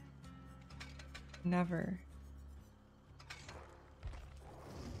weird. Never.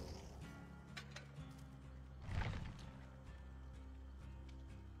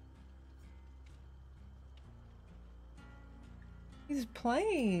 He's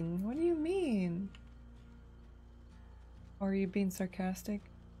playing. What do you mean? Or are you being sarcastic?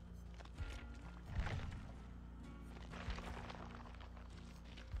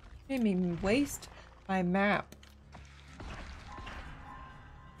 You made me waste my map.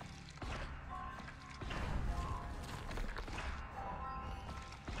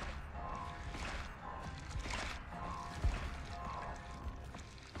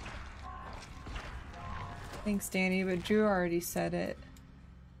 Thanks, Danny, but Drew already said it.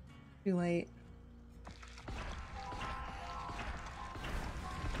 Too late.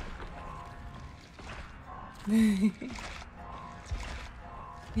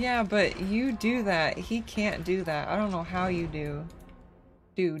 Yeah, but you do that. He can't do that. I don't know how you do.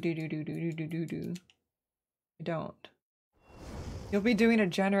 Do. I don't. You'll be doing a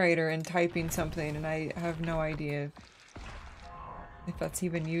generator and typing something, and I have no idea if that's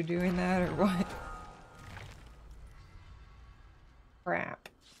even you doing that or what. Crap.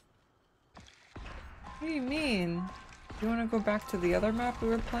 What do you mean? You want to go back to the other map we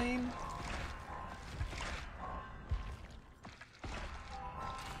were playing?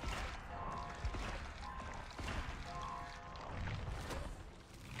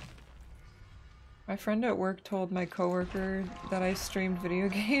 My friend at work told my coworker that I streamed video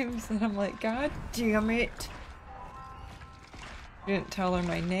games, and I'm like, God damn it! I didn't tell her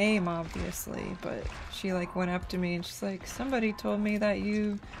my name, obviously, but she like went up to me and she's like, somebody told me that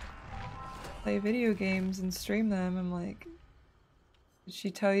you play video games and stream them. I'm like, did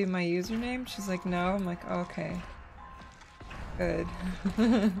she tell you my username? She's like, no. I'm like, okay. Good.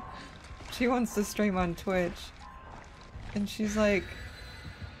 She wants to stream on Twitch. And she's like,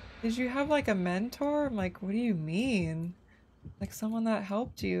 did you have like a mentor? I'm like, what do you mean? Like someone that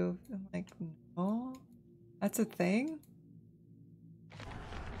helped you? I'm like, no. That's a thing?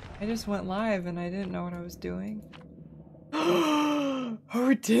 I just went live and I didn't know what I was doing.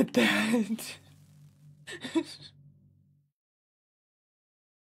 Who did that?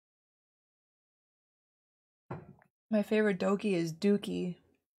 My favorite Doki is Dookie.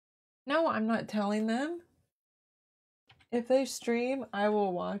 No, I'm not telling them. If they stream, I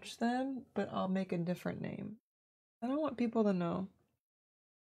will watch them, but I'll make a different name. I don't want people to know.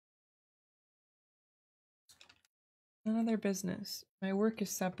 None of their business. My work is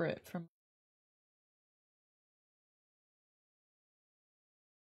separate from.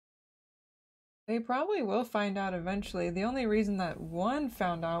 They probably will find out eventually. The only reason that one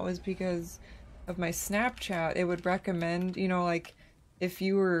found out was because of my Snapchat. It would recommend, you know, like if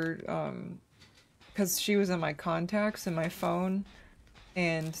you were, because she was in my contacts in my phone,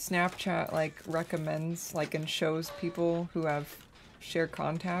 and Snapchat like recommends like and shows people who have shared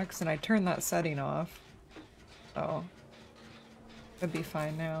contacts, and I turned that setting off. So it'd be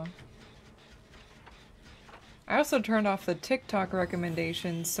fine now. I also turned off the TikTok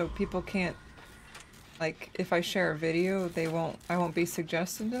recommendations so people can't, like, if I share a video, I won't be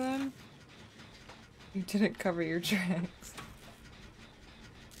suggested to them. You didn't cover your tracks.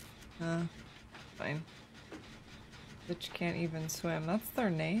 Fine. Bitch can't even swim. That's their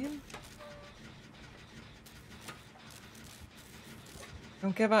name?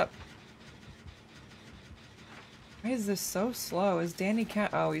 Don't give up. Why is this so slow? Is Danny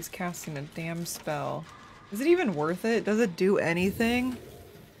oh, he's casting a damn spell. Is it even worth it? Does it do anything?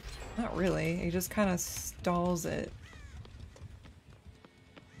 Not really. He just kind of stalls it.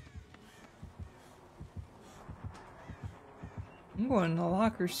 I'm going in the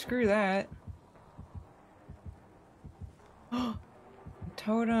locker. Screw that.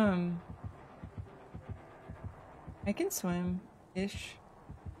 Totem. I can swim. Ish.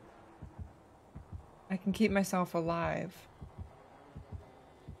 I can keep myself alive.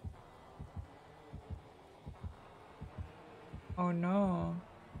 Oh no.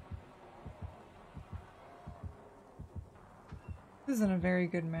 This isn't a very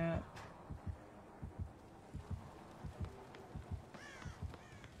good map.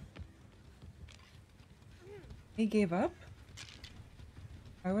 He gave up?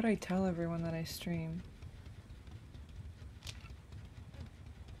 Why would I tell everyone that I stream?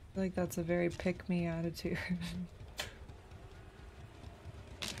 I feel like that's a very pick-me attitude.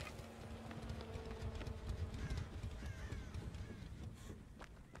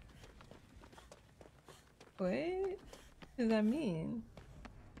 What does that mean?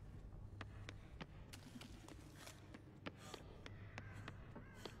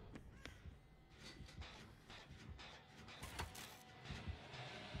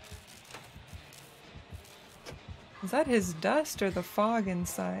 Is that his dust or the fog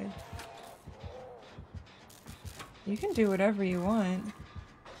inside? You can do whatever you want.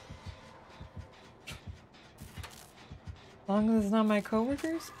 As long as it's not my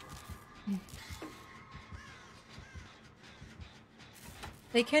coworkers?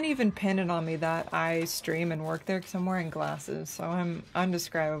 They can't even pin it on me that I stream and work there because I'm wearing glasses, so I'm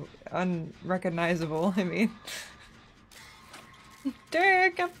unrecognizable, I mean.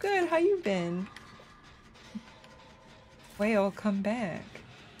 Dirk, I'm good, how you been? Whale, come back.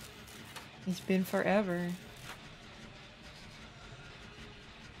 It's been forever.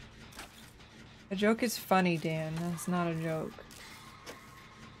 A joke is funny, Dan. That's not a joke.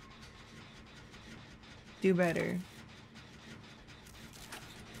 Do better.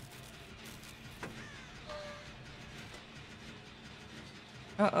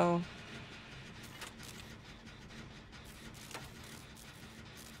 Uh-oh.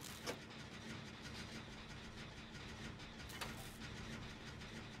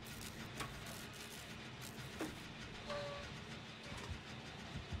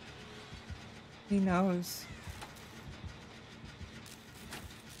 He knows.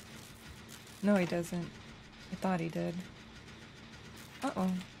 No, he doesn't. I thought he did.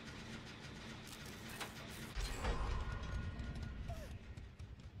 Uh-oh.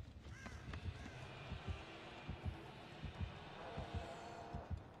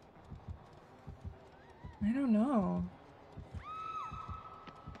 I don't know.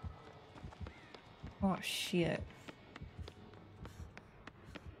 Oh, shit.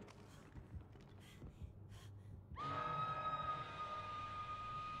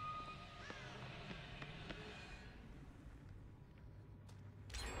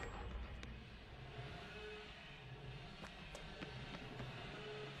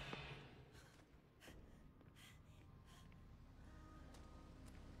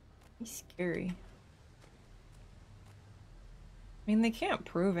 He's scary. I mean, they can't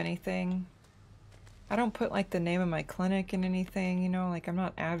prove anything. I don't put, like, the name of my clinic in anything, you know? Like, I'm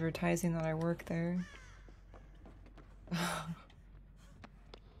not advertising that I work there.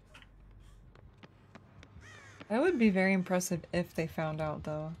 That would be very impressive if they found out,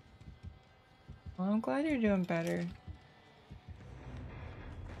 though. Well, I'm glad you're doing better.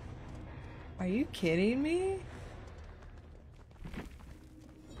 Are you kidding me?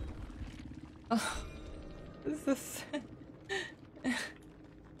 Oh, this is.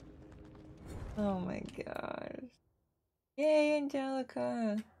 Oh my gosh. Yay,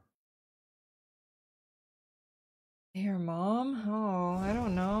 Angelica. Your mom? Oh, I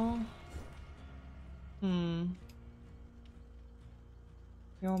don't know.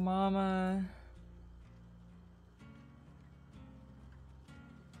 Your mama.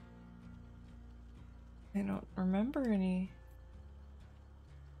 I don't remember any.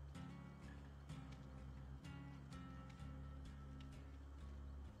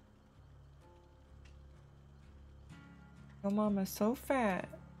 Your mama's so fat.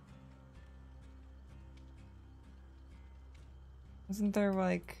 Isn't there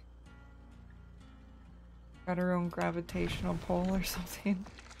like got her own gravitational pull or something?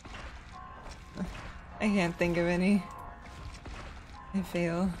 I can't think of any. I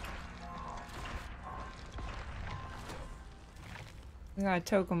fail. We got a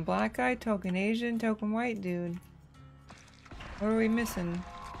token black guy, token Asian, token white dude. What are we missing?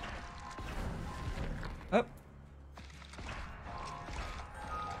 Oh.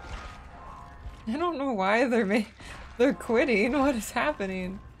 I don't know why they're quitting. What is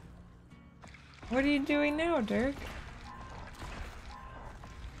happening? What are you doing now, Dirk?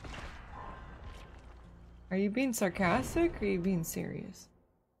 Are you being sarcastic or are you being serious?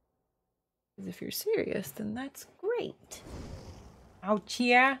 Because if you're serious, then that's great. Ouch,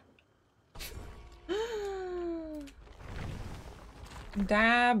 yeah.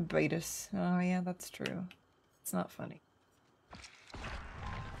 Diabetes. Oh yeah, that's true. It's not funny.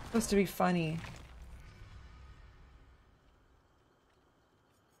 It's supposed to be funny.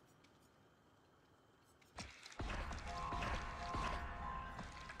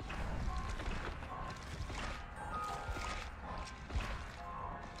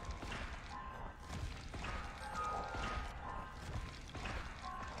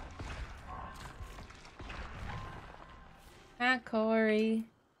 Hi, Corey.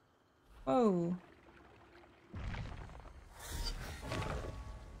 Whoa.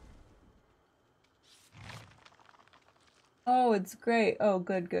 Oh, it's great. Oh,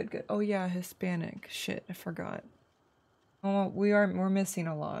 good, good, good. Oh yeah, Hispanic. Shit, I forgot. Oh, we're missing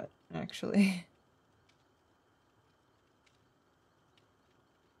a lot, actually.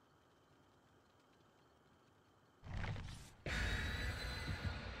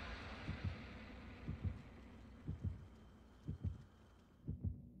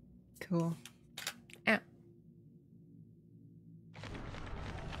 Cool. Ah.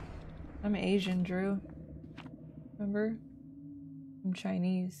 I'm Asian, Drew. Remember? I'm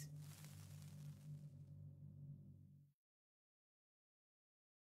Chinese.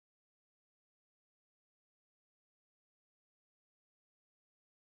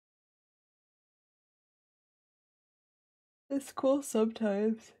 It's cool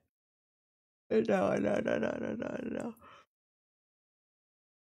sometimes. No.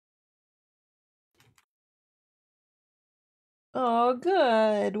 Oh,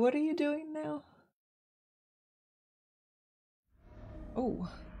 good. What are you doing now? Oh.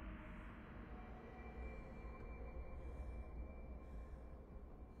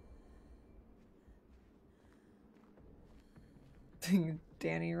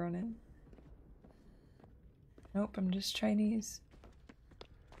 Danny running. Nope, I'm just Chinese.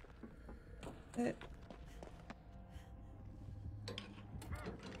 It.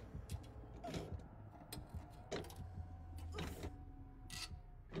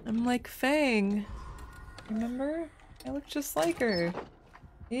 I'm like Fang. Remember? I look just like her.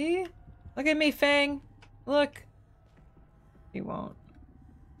 See? Look at me, Fang. Look. He won't.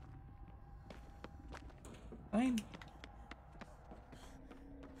 Fine.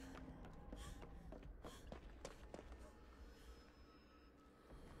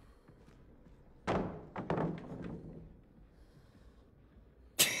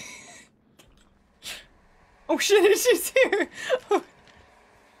 Oh shit, she's here!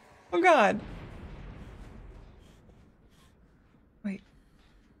 Oh god. Wait.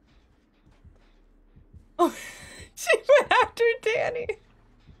 Oh, she went after Danny!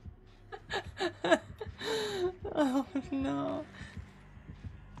 Oh no.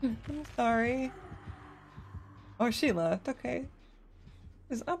 I'm sorry. Oh, she left. Okay.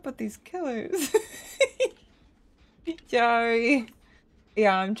 What's up with these killers? Sorry.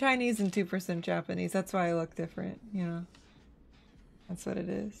 Yeah, I'm Chinese and 2% Japanese. That's why I look different, you know. That's what it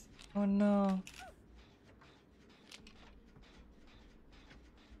is. Oh no.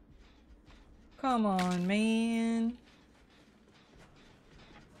 Come on, man.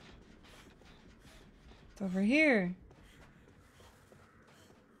 It's over here.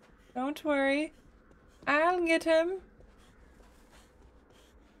 Don't worry. I'll get him.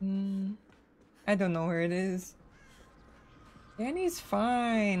 I don't know where it is. Danny's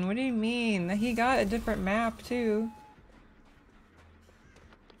fine. What do you mean? He got a different map too.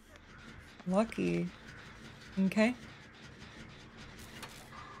 Lucky. Okay.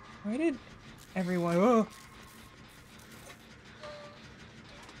 Why did everyone... Oh!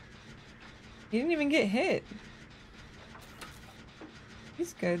 He didn't even get hit.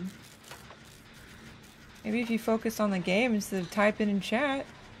 He's good. Maybe if you focus on the game instead of typing in chat.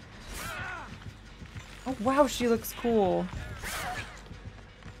 Oh wow, she looks cool.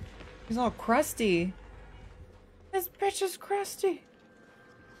 She's all crusty. This bitch is crusty.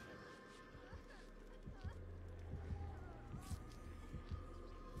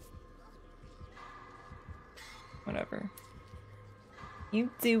 Whatever. You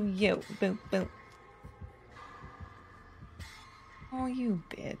do you. Boop boop. Oh, you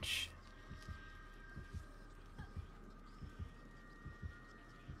bitch.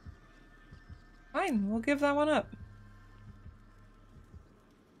 Fine, we'll give that one up.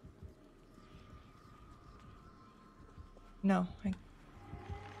 No,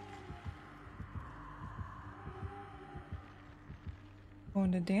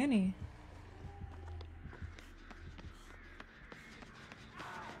 going to Danny.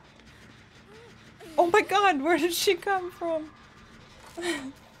 Oh my god, where did she come from?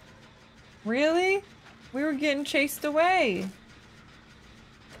 Really? We were getting chased away.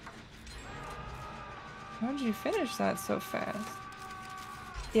 How did you finish that so fast?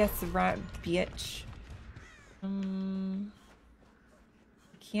 That's right, bitch.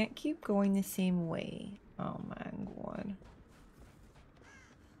 Can't keep going the same way. Oh my god.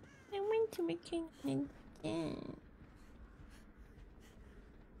 I went to making again.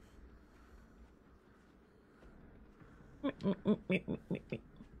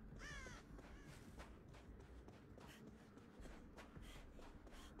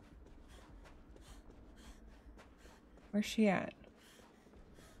 Where's she at?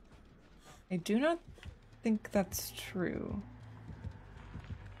 I do not think that's true.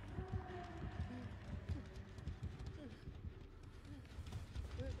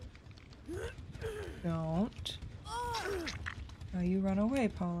 Don't. Oh, you run away,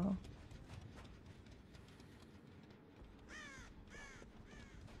 Paulo.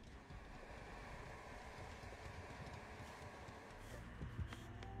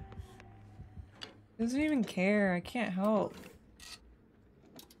 Doesn't even care. I can't help.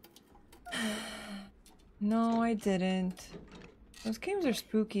 No, I didn't. Those games are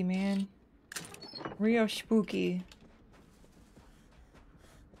spooky, man. Real spooky.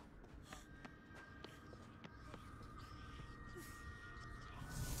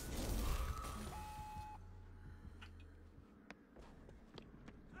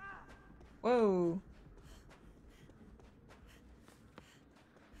 Whoa.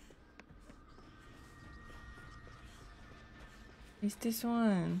 It's this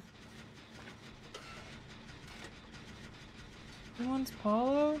one. Who wants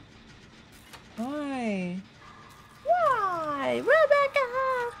Paulo? Why? Why?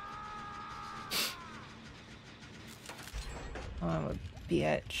 Rebecca! I'm a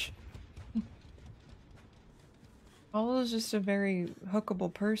bitch. Paulo's just a very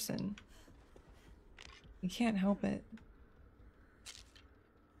hookable person. You can't help it.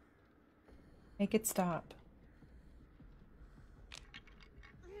 Make it stop.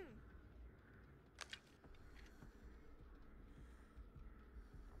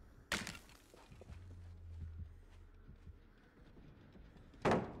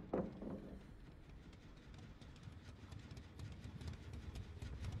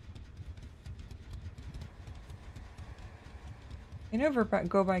 They never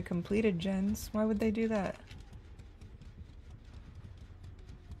go by completed gens. Why would they do that?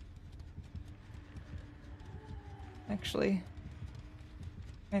 Actually,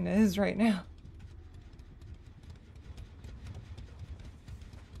 kinda is right now.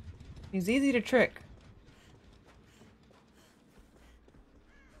 He's easy to trick.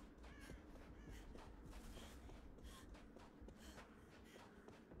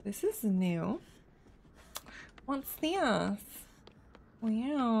 This is new. What's this?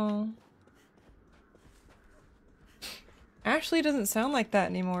 Wow. Ashley doesn't sound like that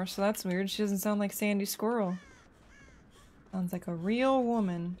anymore, so that's weird. She doesn't sound like Sandy Squirrel. Sounds like a real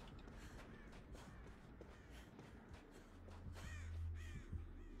woman.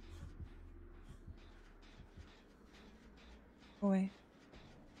 Boy.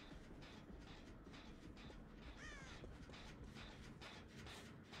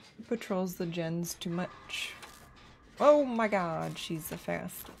 She patrols the gens too much. Oh my god, she's the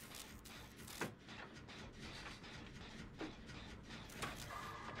fast.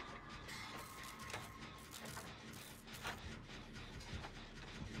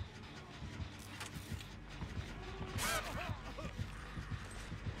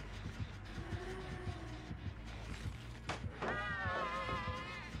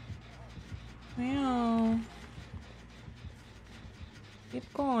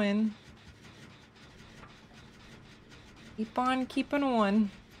 going. Keep on keeping on.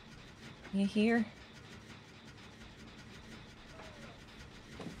 You hear?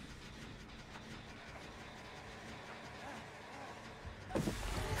 Oh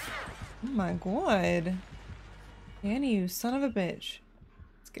my god. Danny, you son of a bitch.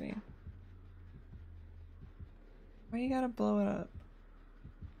 Just kidding. Why you gotta blow it up?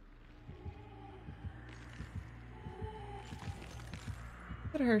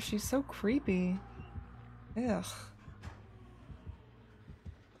 Look at her, she's so creepy. Ugh.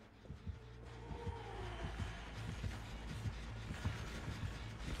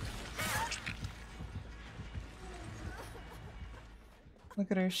 Look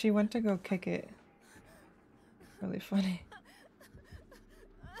at her, she went to go kick it. Really funny.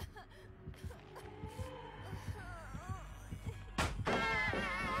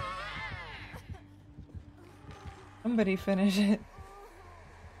 Somebody finish it.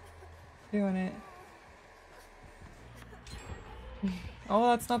 Doing it. Oh,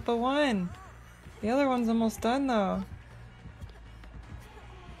 that's not the one. The other one's almost done though.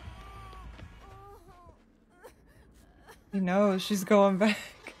 He knows she's going back.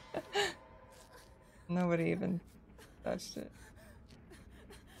 Nobody even touched it.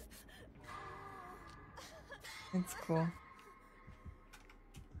 It's cool.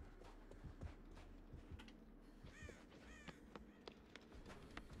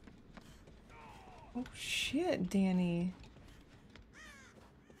 Oh shit, Danny.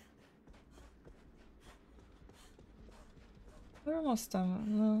 They're almost done.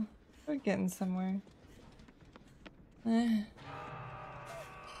 No, they're getting somewhere.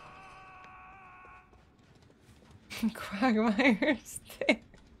 Quagmire's there.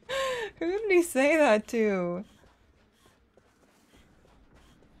 Who did he say that to?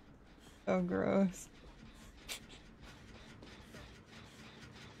 So gross.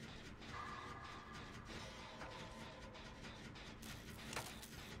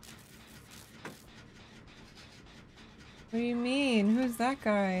 What do you mean? Who's that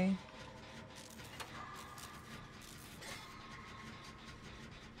guy?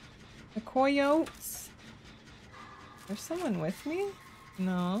 The coyotes? There's someone with me?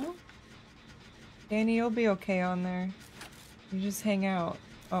 No. Danny, you'll be okay on there. You just hang out.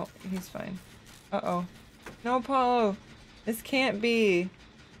 Oh, he's fine. Uh-oh. No, Apollo! This can't be!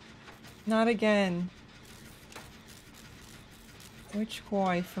 Not again. Which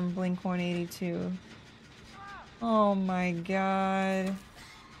boy from Blink-182? Oh my god.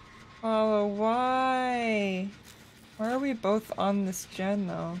 Apollo, why? Why are we both on this gen,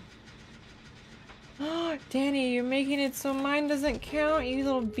 though? Danny, you're making it so mine doesn't count, you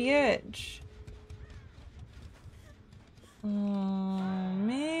little bitch. Oh,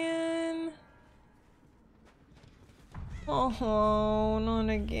 man. Oh, not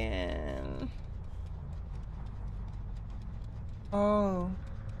again. Oh.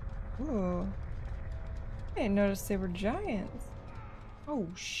 Ooh. I didn't notice they were giants. Oh,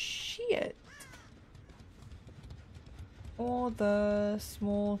 shit. All the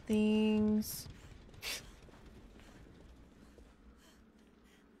small things.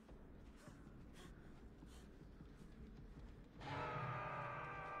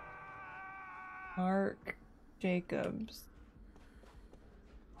 Mark Jacobs.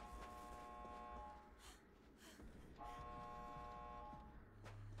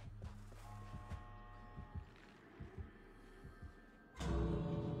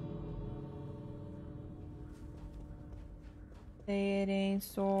 Say it ain't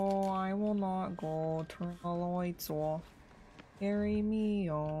so, I will not go. Turn the lights off. Carry me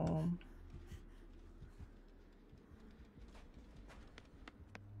home.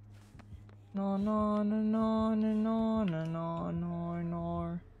 No, no, no, no, no, no, no, no, no, no. What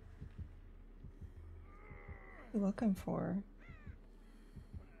are you looking for?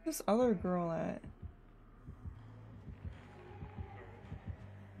 Where's this other girl at?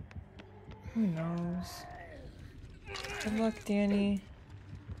 Who knows? Good luck, Danny.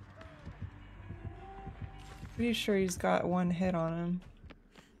 Pretty sure he's got one hit on him.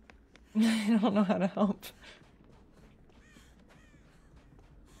 I don't know how to help.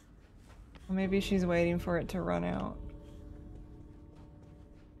 Well, maybe she's waiting for it to run out.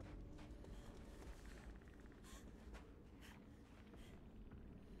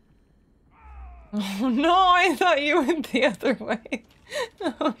 Oh no, I thought you went the other way.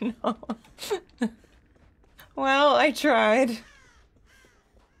 Oh no. Well, I tried.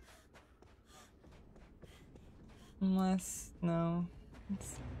 Unless, no.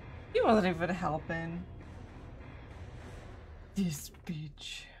 He wasn't even helping. This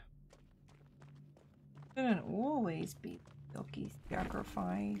bitch. Shouldn't always be Silky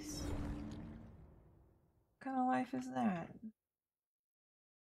sacrifice. What kind of life is that?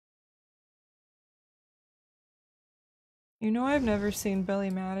 You know, I've never seen Billy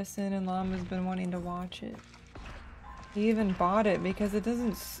Madison, and Llama's been wanting to watch it. He even bought it because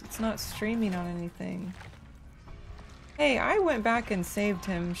it's not streaming on anything. Hey, I went back and saved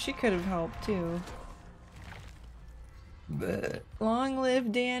him. She could have helped too. But long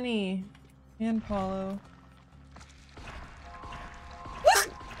live Danny and Paulo.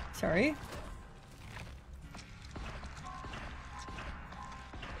 Sorry.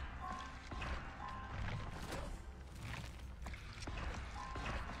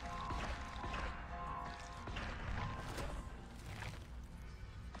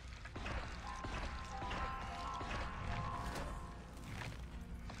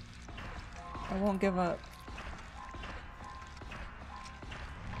 I won't give up.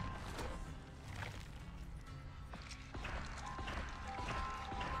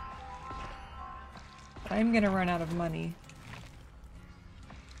 I'm gonna run out of money.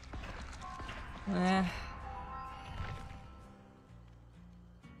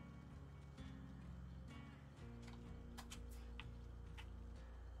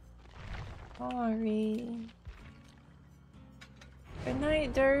 Sorry. Good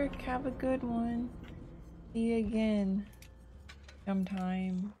night, Dirk. Have a good one. See you again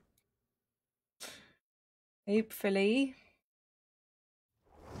sometime. Hopefully.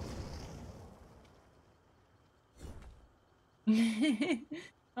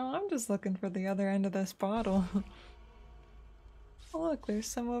 Oh, I'm just looking for the other end of this bottle. Oh, look, there's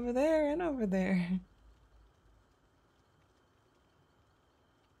some over there and over there.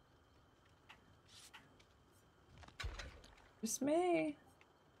 Just me.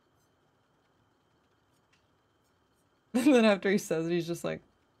 And then after he says it, he's just like...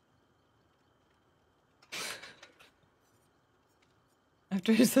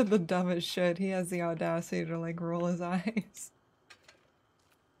 After he said the dumbest shit, he has the audacity to like roll his eyes.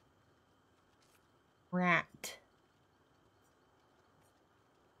 Rat.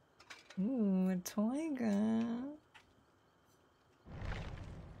 Ooh, a toy gun.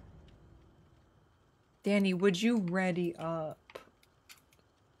 Danny, would you ready up?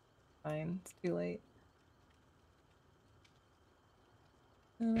 Fine, it's too late.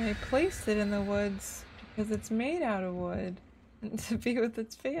 And I placed it in the woods because it's made out of wood. To be with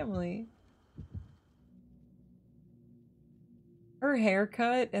its family. Her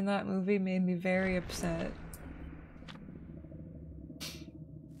haircut in that movie made me very upset.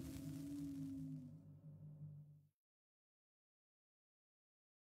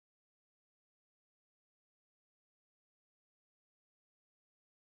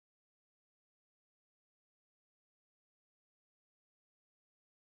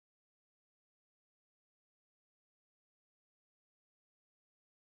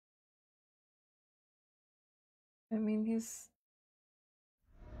 I mean, he's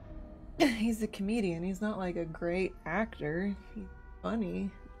a comedian. He's not like a great actor. He's funny.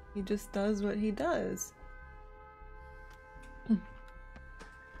 He just does what he does.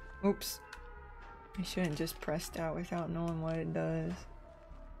 Oops. I shouldn't just pressed out without knowing what it does.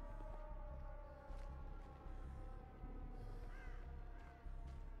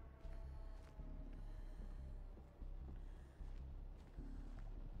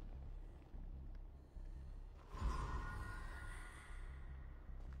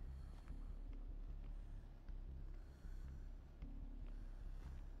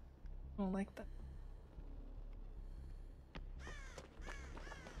 I don't like that.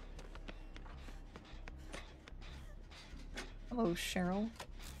 Hello, Cheryl.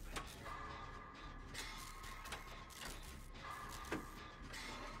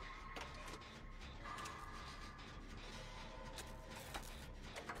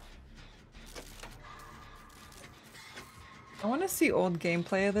 I want to see old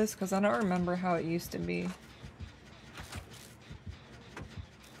gameplay of this because I don't remember how it used to be.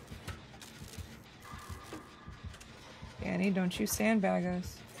 Danny, don't you sandbag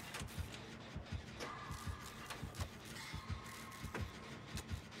us.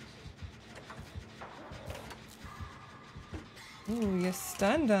 Ooh, you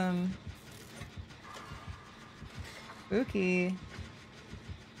stunned him. Spooky.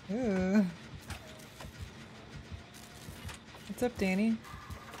 Ooh. What's up, Danny?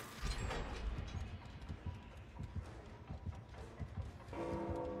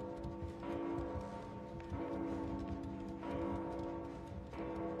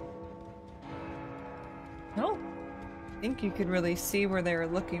 No. I think you could really see where they were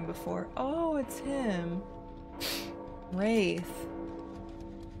looking before. Oh, it's him. Wraith.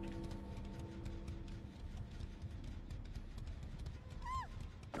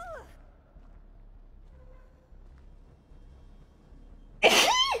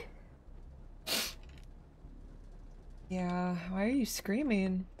 Yeah, why are you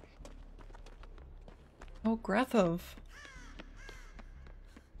screaming? Oh, Grethov.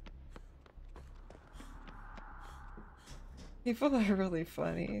 People are really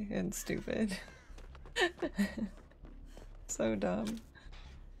funny and stupid. So dumb.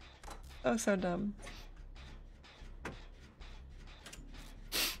 Oh, so dumb.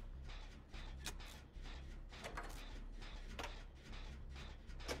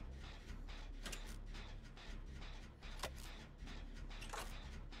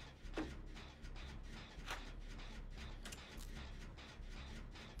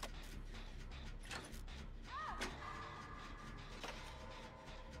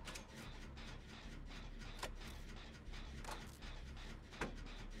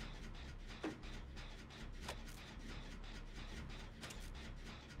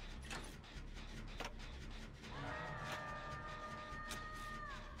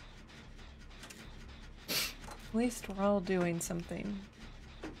 At least we're all doing something.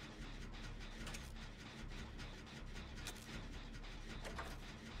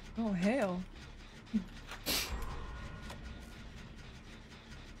 Oh, hail.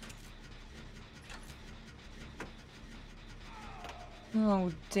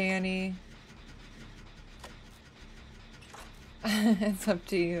 Oh, Danny. It's up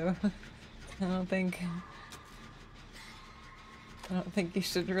to you. I don't think you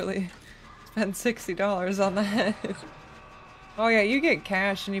should really spend $60 on that. Oh yeah, you get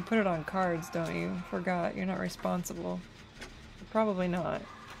cash and you put it on cards, don't you? Forgot, you're not responsible. Probably not.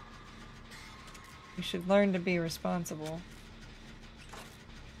 You should learn to be responsible.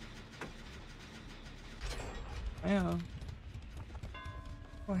 Wow.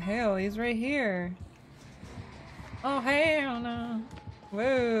 Oh hell, he's right here. Oh hell no.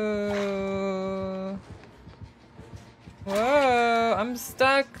 Whoa. Whoa, I'm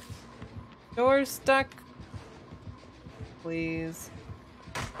stuck. Door's stuck. Please.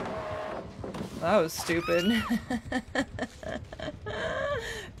 That was stupid.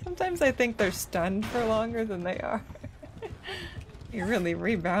 Sometimes I think they're stunned for longer than they are. You really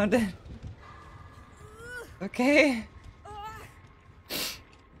rebounded. Okay.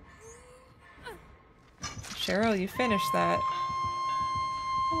 Cheryl, you finished that.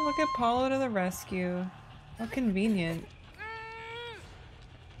 Oh, look at Paulo to the rescue. How convenient.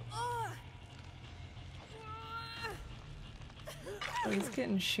 Oh, he's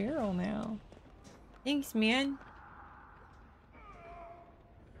getting Cheryl now. Thanks, man.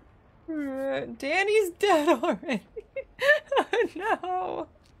 Danny's dead already. Oh no.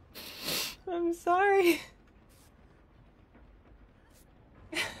 I'm sorry.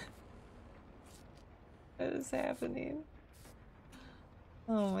 What is happening?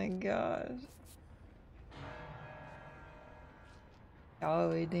 Oh my gosh.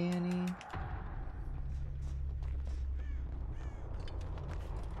 Golly, Danny.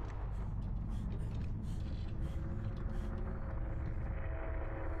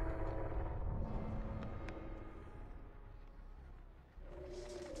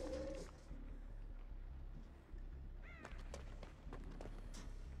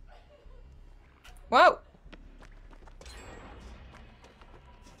 Whoa! I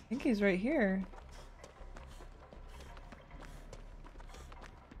think he's right here.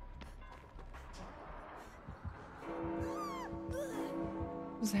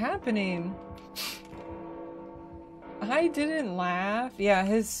 What's happening? I didn't laugh. Yeah,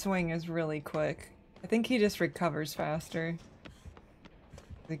 his swing is really quick. I think he just recovers faster.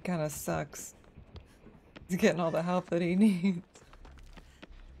 It kind of sucks. He's getting all the help that he needs.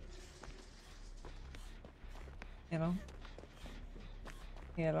 You know?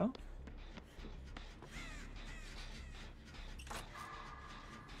 You know?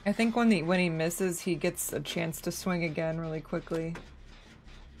 I think when he misses, he gets a chance to swing again really quickly.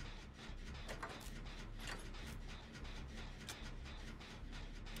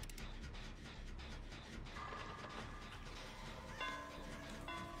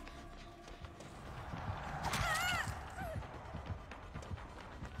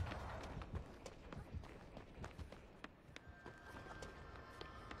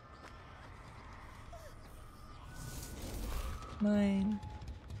 Mine.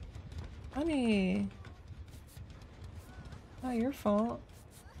 Honey. Not your fault.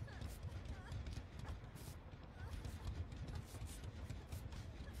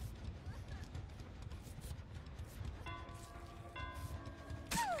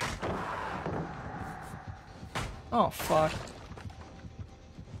 Oh, fuck.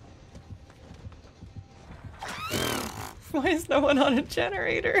 Why is no one on a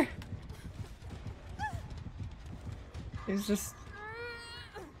generator? He's just...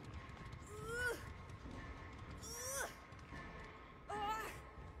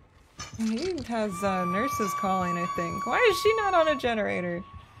 He has nurses calling, I think. Why is she not on a generator?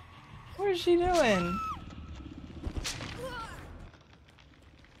 What is she doing?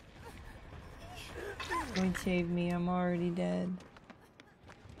 Don't save me, I'm already dead.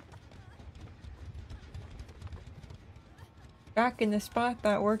 Back in the spot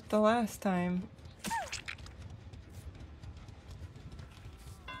that worked the last time.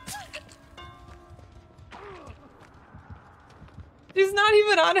 She's not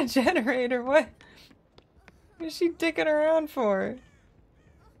even on a generator, what is she dicking around for?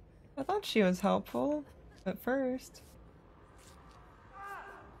 I thought she was helpful at first.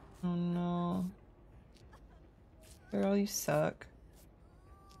 Oh no. Girl, you suck.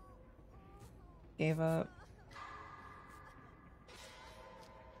 Gave up.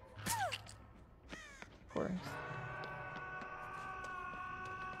 Of course.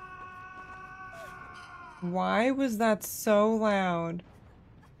 Why was that so loud?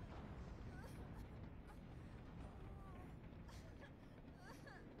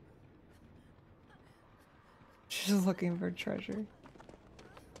 She's looking for treasure.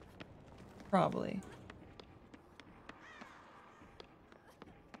 Probably.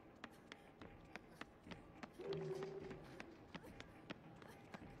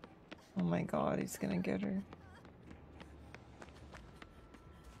 Oh my god, he's gonna get her.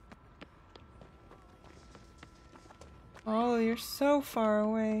 Oh, you're so far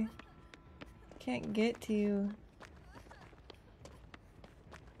away. Can't get to you.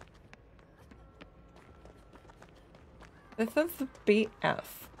 This is BF.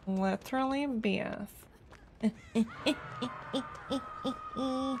 Literally BF.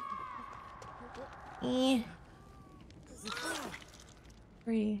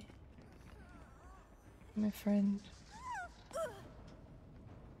 Free. My friend.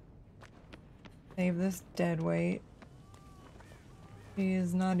 Save this dead weight. He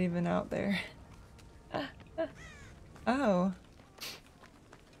is not even out there. Oh.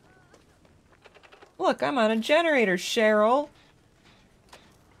 Look, I'm on a generator, Cheryl.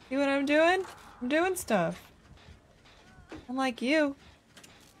 See what I'm doing? I'm doing stuff. Unlike you.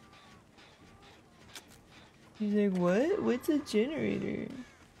 He's like, what? What's a generator?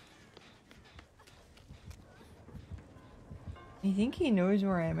 I think he knows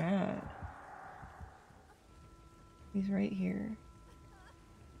where I'm at. He's right here.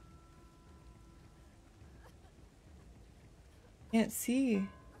 Can't see.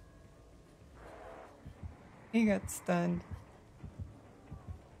 He got stunned.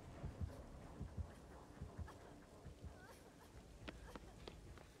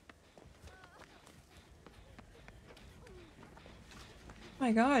 Oh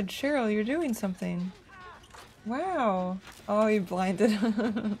my god, Cheryl, you're doing something. Wow. Oh, you blinded.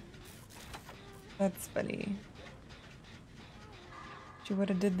 That's funny. If you would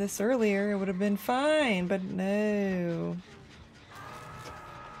have did this earlier, it would have been fine, but no.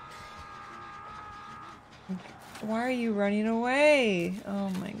 Why are you running away? Oh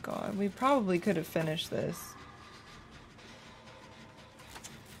my god, we probably could have finished this.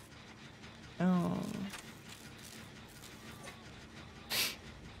 Oh.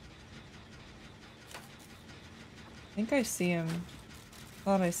 I think I see him.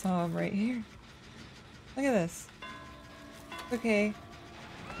 Thought I saw him right here. Look at this. Okay.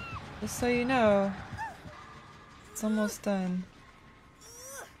 Just so you know, it's almost done.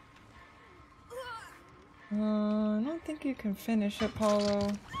 I don't think you can finish it, Paulo.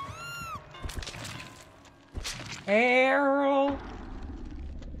 Errol!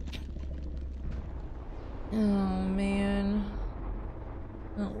 Oh man.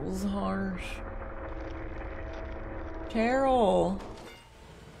 That was harsh. Carol!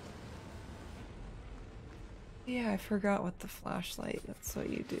 Yeah, I forgot what the flashlight, that's what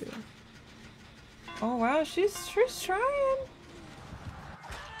you do. Oh wow, she's trying!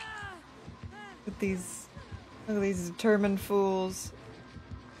 Look at these determined fools.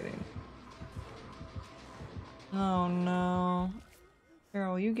 Kidding. Oh no.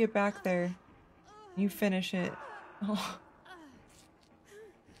 Carol, you get back there. You finish it. Oh.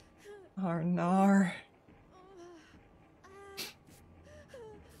 Arnar.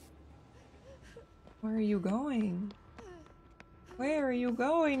 Where are you going? Where are you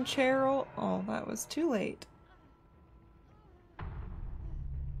going, Cheryl? Oh, that was too late.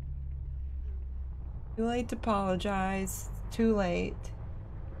 Too late to apologize. Too late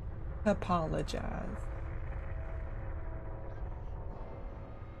to apologize.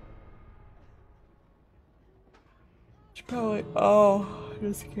 She probably. Oh,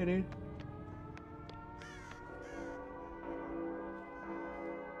 just kidding.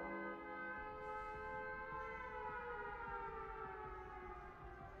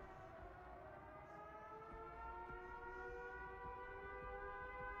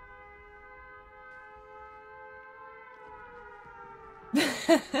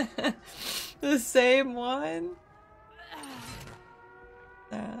 The same one?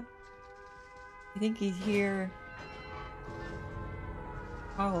 Yeah. I think he's here.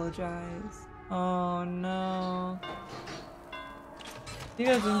 Apologize. Oh no. He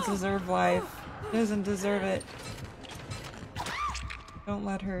doesn't deserve life. He doesn't deserve it. Don't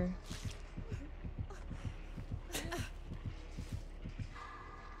let her.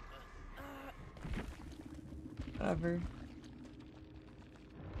 Whatever.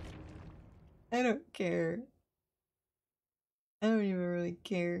 I don't care. I don't even really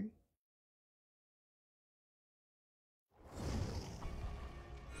care.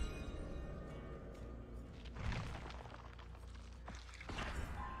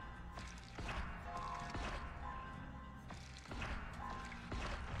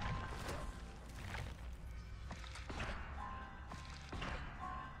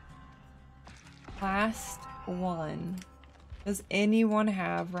 Last one. Does anyone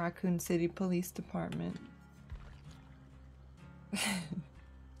have Raccoon City Police Department?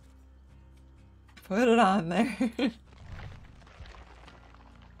 Put it on there.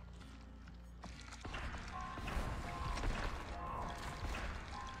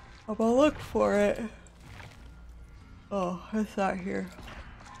 I'm gonna look for it. Oh, it's not here.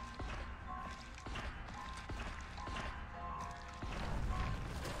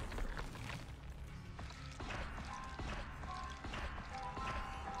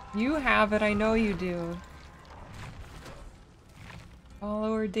 You have it, I know you do.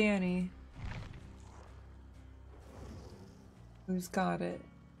 Follower Danny. Who's got it?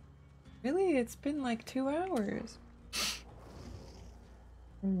 Really? It's been like 2 hours.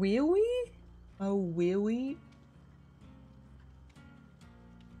 Will we? Oh, will we?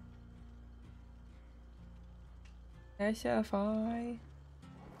 SFI.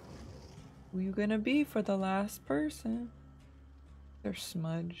 Who you gonna be for the last person? They're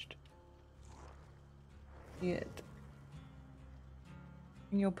smudged. Shit.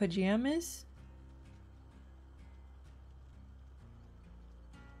 In your pajamas?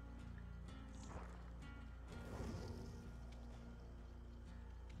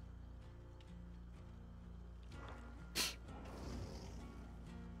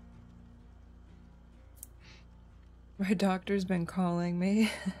 My doctor's been calling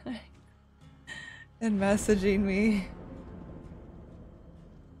me and messaging me.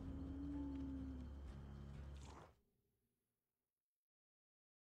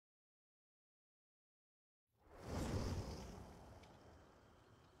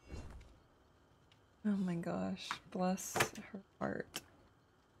 Oh my gosh, bless her heart.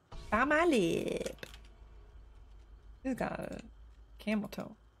 By my lip. She's got a camel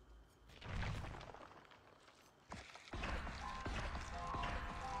toe.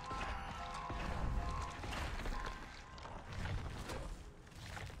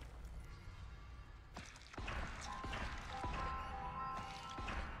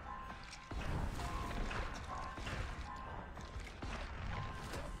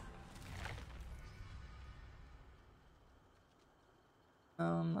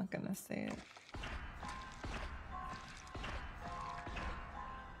 I'm not gonna say it.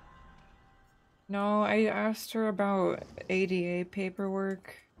 No, I asked her about ADA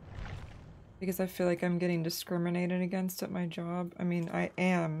paperwork because I feel like I'm getting discriminated against at my job. I mean, I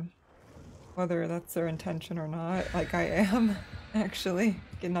am, whether that's their intention or not. Like, I am actually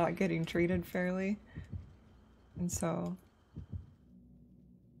not getting treated fairly. And so,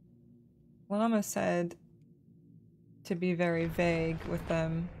 Llama said to be very vague with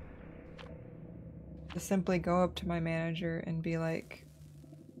them, to simply go up to my manager and be like,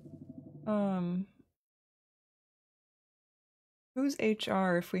 who's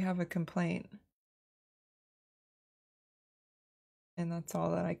HR if we have a complaint? And that's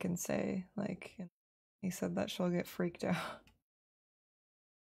all that I can say. Like, he said that she'll get freaked out.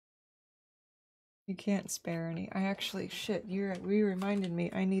 You can't spare any. I actually, shit, you reminded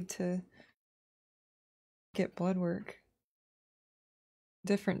me, I need to get blood work.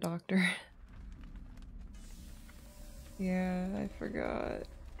 Different doctor. Yeah, I forgot.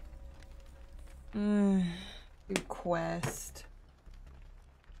 Do quest.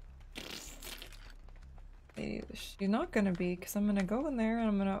 She's not gonna be, because I'm gonna go in there and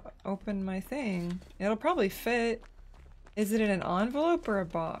I'm gonna open my thing. It'll probably fit. Is it in an envelope or a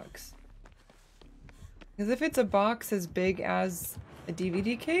box? Because if it's a box as big as a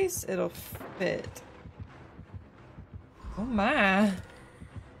DVD case, it'll fit. Oh my.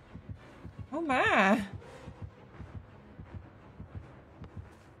 Oh my.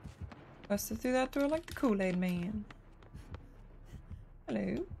 Busted through that door like the Kool-Aid man.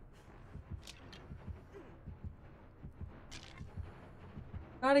 Hello.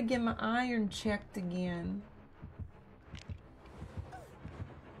 gotta get my iron checked again.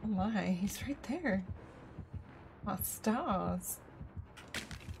 Oh my, he's right there. My stars.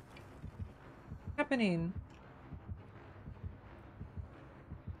 What's happening?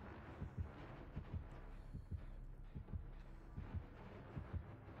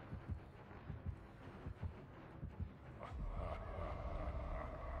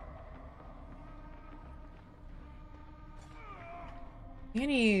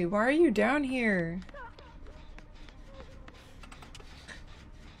 Annie, why are you down here?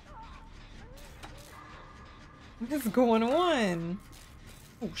 What is going on?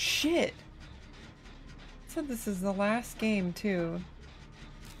 Oh shit. I said this is the last game too.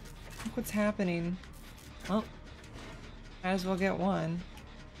 Look what's happening. Well, might as well get one.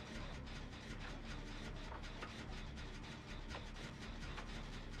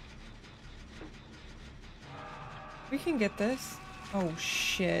 We can get this. Oh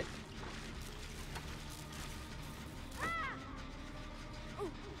shit.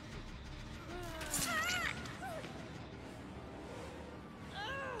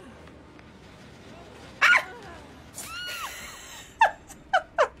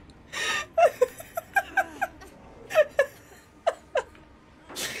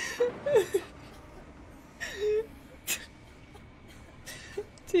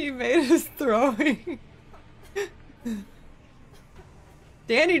 Teammate is throwing.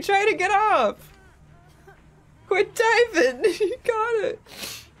 Danny, try to get up! Quit diving! You got it!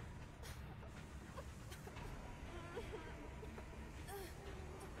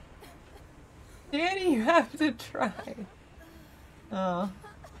 Danny, you have to try. Oh.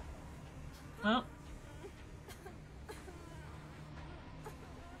 Well.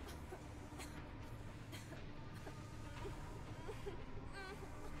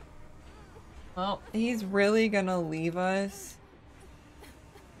 Well, he's really gonna leave us.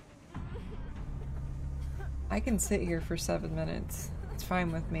 I can sit here for 7 minutes. It's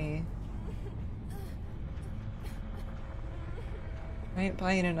fine with me. I ain't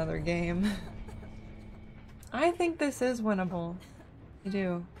playing another game. I think this is winnable. I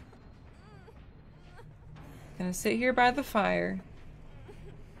do. Gonna sit here by the fire.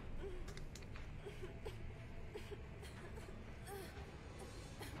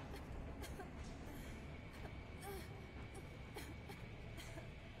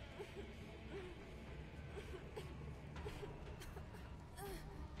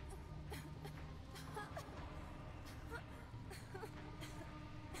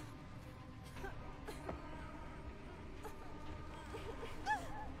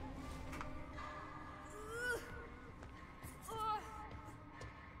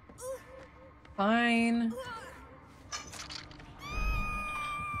 Fine.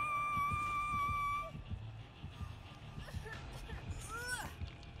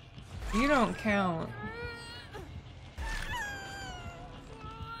 You don't count.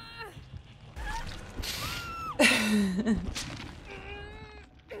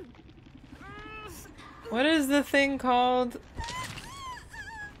 What is the thing called?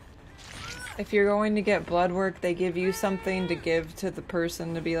 If you're going to get blood work, they give you something to give to the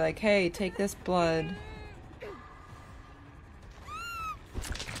person to be like, hey, take this blood.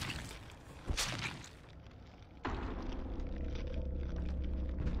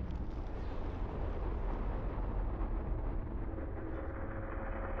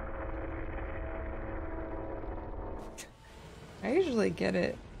 I usually get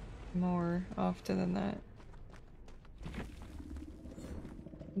it more often than that.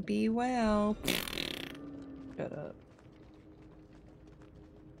 Be well. Shut up.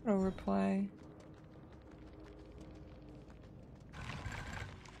 No reply.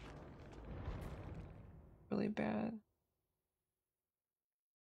 Really bad.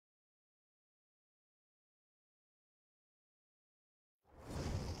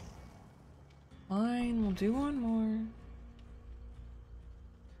 Fine, we'll do one more.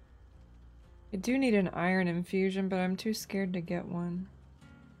 I do need an iron infusion, but I'm too scared to get one.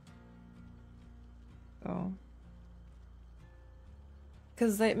 Oh.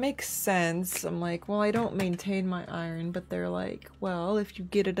 Because that makes sense. I'm like, well, I don't maintain my iron, but they're like, well, if you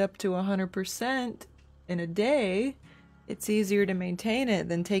get it up to 100% in a day, it's easier to maintain it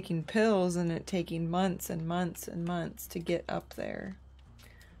than taking pills and it taking months and months and months to get up there.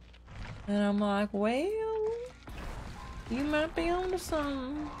 And I'm like, well, you might be onto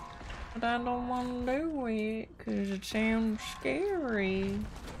something, but I don't want to do it because it sounds scary.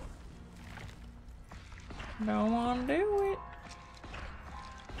 Don't want to do it.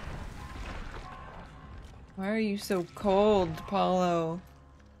 Why are you so cold, Paulo?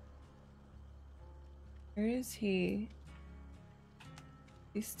 Where is he?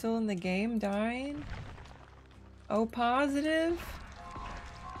 He's still in the game, dying? Oh, positive?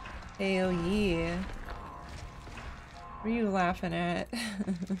 Hell yeah. What are you laughing at?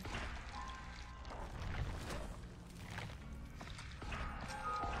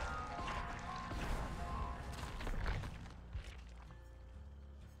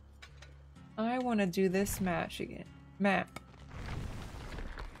 I want to do this match again. Map.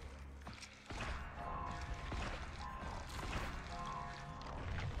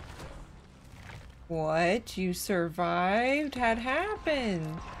 What? You survived? Had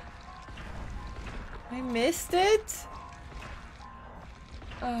happened? I missed it?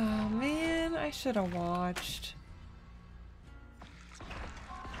 Oh man, I should have watched.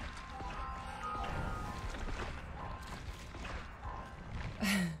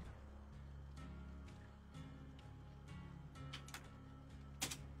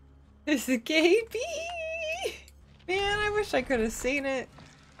 Escapee! Man, I wish I could have seen it.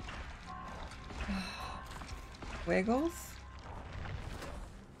 Wiggles?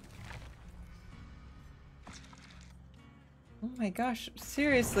 Oh my gosh,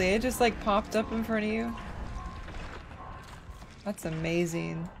 seriously, it just like popped up in front of you? That's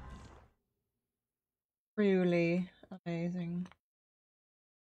amazing. Truly amazing.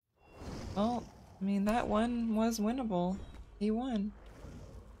 Well, I mean, that one was winnable. He won.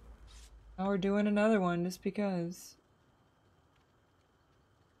 Now we're doing another one just because.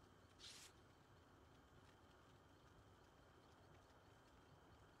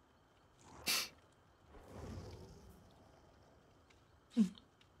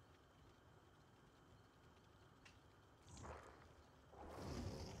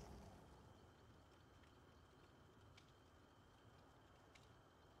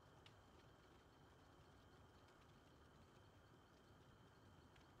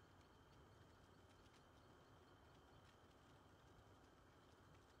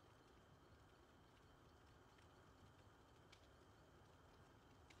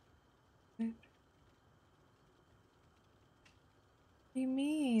 What do you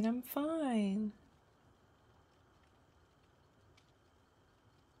mean? I'm fine.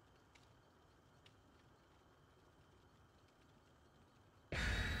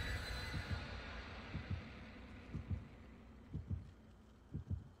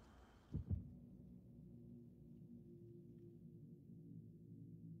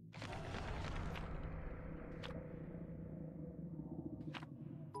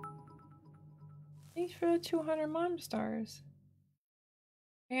 Thanks for the 200 mom stars.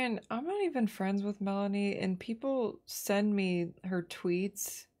 And I'm not even friends with Melanie, and people send me her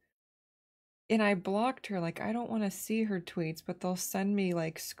tweets, and I blocked her. Like, I don't want to see her tweets, but they'll send me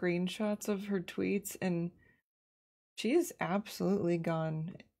like screenshots of her tweets, and she's absolutely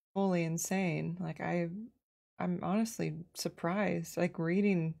gone fully insane. Like, I'm honestly surprised. Like,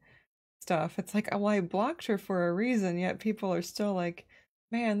 reading stuff, it's like, well, I blocked her for a reason, yet people are still like,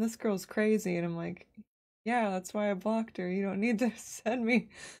 man, this girl's crazy, and I'm like, yeah, that's why I blocked her. You don't need to send me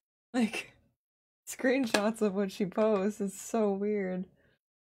like screenshots of what she posts. It's so weird.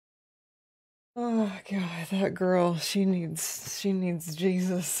 Oh god, that girl, she needs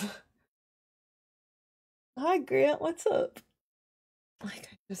Jesus. Hi Grant, what's up? Like,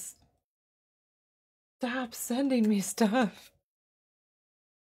 I just stop sending me stuff.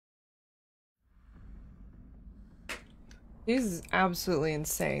 She's absolutely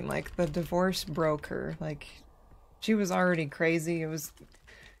insane. Like, the divorce broke her. Like, she was already crazy. It was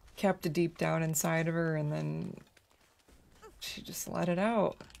kept deep down inside of her, and then she just let it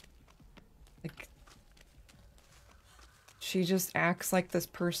out. Like, she just acts like this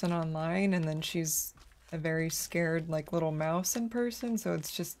person online, and then she's a very scared, like, little mouse in person, so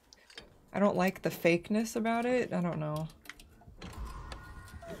it's just, I don't like the fakeness about it. I don't know.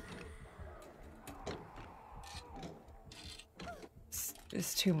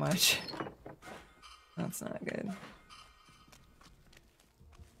 It's too much. That's not good.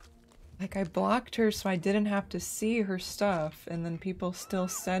 Like, I blocked her so I didn't have to see her stuff, and then people still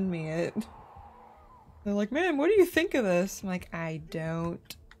send me it. They're like, man, what do you think of this? I'm like, I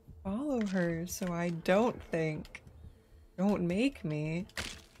don't follow her, so I don't think. Don't make me.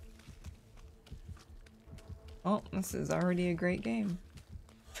 Oh, this is already a great game.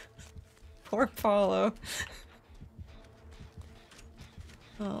 Poor Paulo.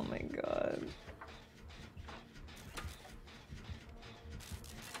 Oh my god.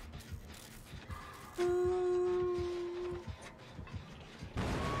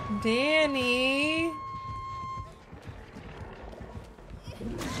 Danny!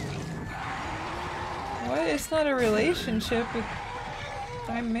 What? It's not a relationship.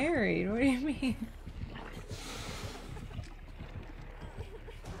 I'm married. What do you mean?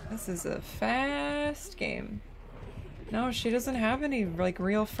 This is a fast game. No, she doesn't have any, like,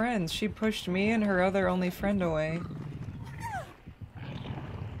 real friends. She pushed me and her other only friend away.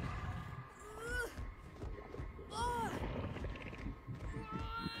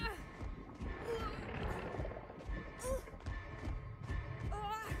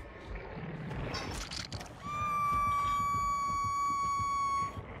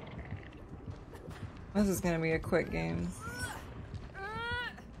 This is gonna be a quick game.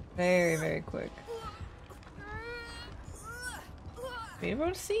 Very, very quick. Be able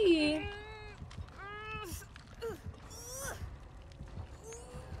to see.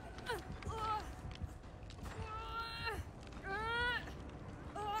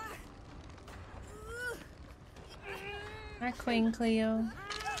 Hi, Queen Cleo.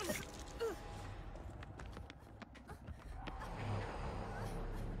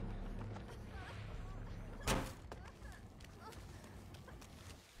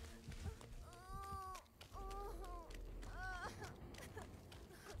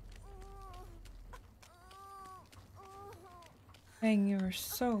 Dang, you were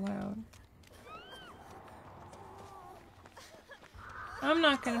so loud. I'm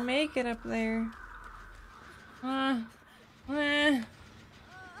not gonna make it up there.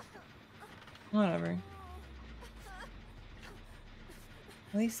 Whatever.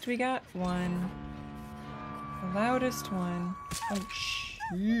 At least we got one. The loudest one. Oh,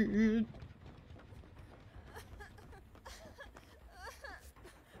 shit.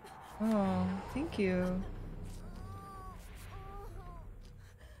 Oh, thank you.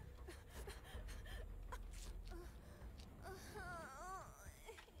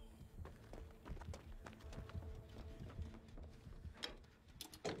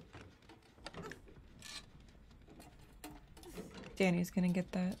 Danny's gonna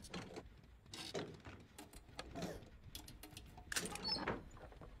get that.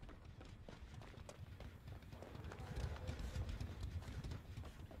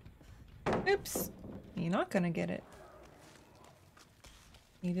 Oops! You're not gonna get it.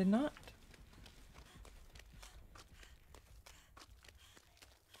 You did not.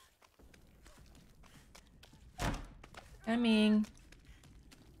 Coming.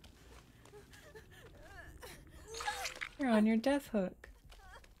 You're on your death hook.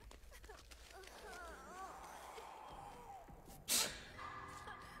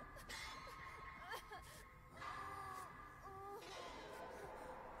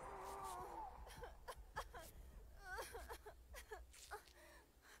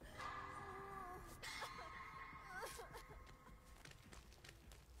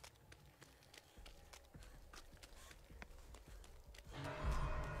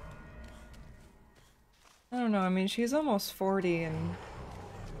 I don't know, I mean, she's almost 40 and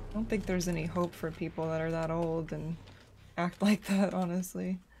I don't think there's any hope for people that are that old and act like that,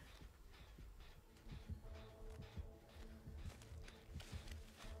 honestly.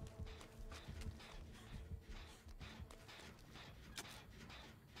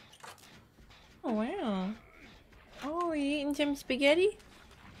 Oh, wow. Oh, you eating some spaghetti?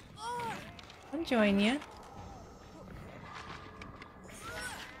 I'll join you.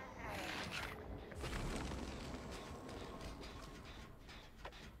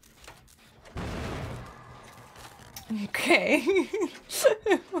 Okay.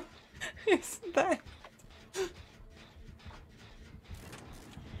 Is that...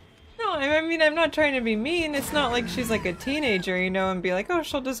 No, I mean, I'm not trying to be mean. It's not like she's like a teenager, you know, and be like, oh,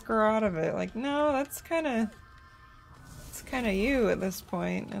 she'll just grow out of it. Like, no, that's kind of... It's kind of you at this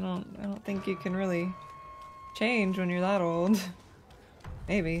point. I don't think you can really change when you're that old.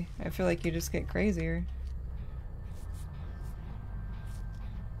 Maybe. I feel like you just get crazier.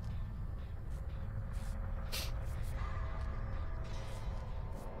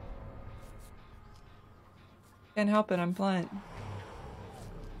 Can't help it, I'm blunt.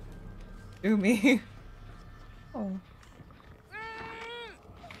 Do me. Oh.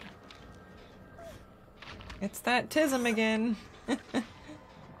 It's that tism again.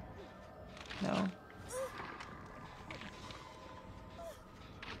 No.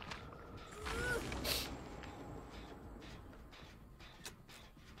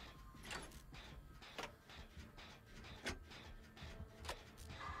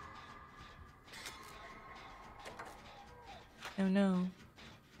 Oh no.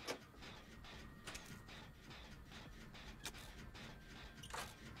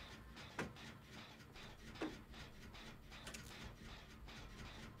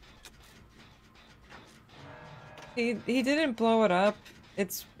 He didn't blow it up.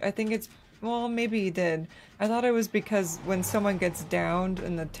 I think it's, well, maybe he did. I thought it was because when someone gets downed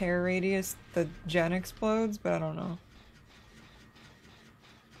in the tear radius, the gen explodes, but I don't know.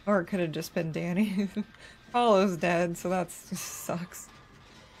 Or it could have just been Danny. Paolo's dead, so that's just sucks.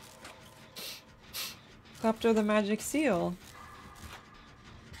 Scepter the magic seal.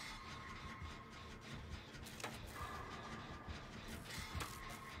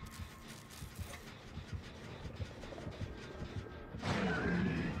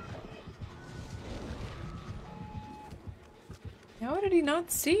 How did he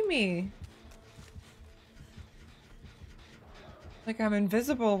not see me? Like I'm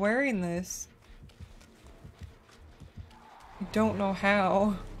invisible wearing this. I don't know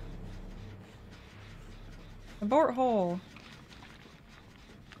how. Abort hole.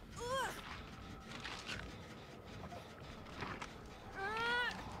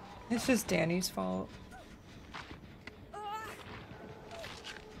 It's just Danny's fault.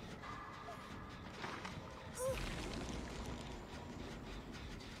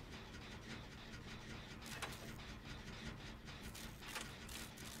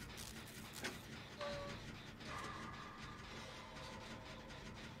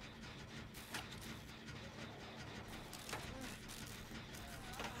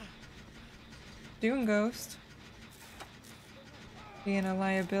 Dune Ghost. Being a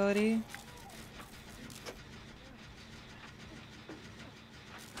liability.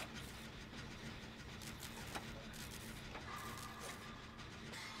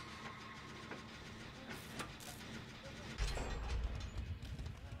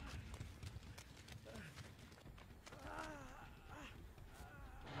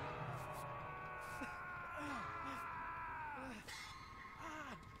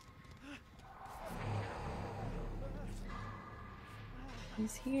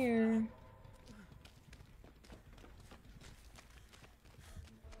 He's here.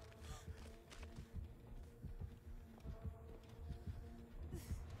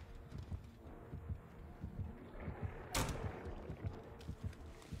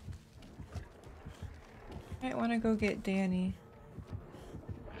 Might want to go get Danny.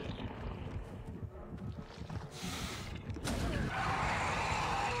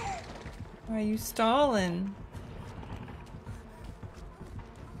 Why are you stalling?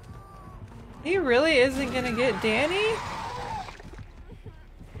 He really isn't gonna get Danny?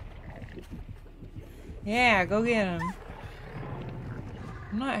 Yeah, go get him.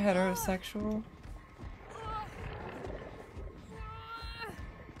 I'm not heterosexual.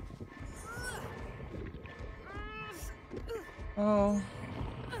 Oh.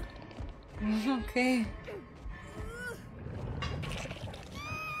 Okay.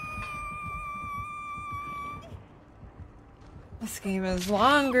 This game is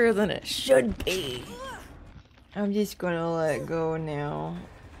longer than it should be. I'm just gonna let go now.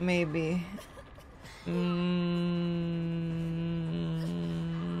 Maybe.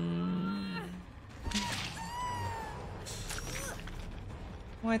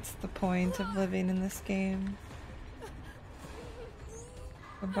 What's the point of living in this game?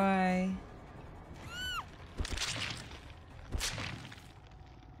 Goodbye.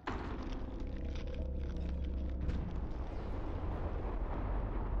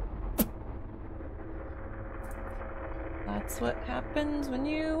 That's what happens when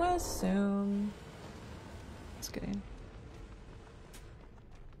you assume. Just kidding.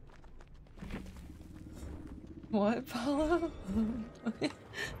 What, Paulo?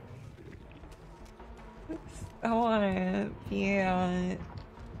 I want to be on it.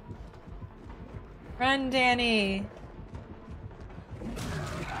 Run, Danny!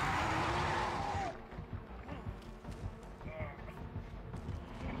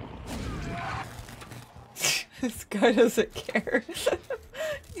 This guy doesn't care.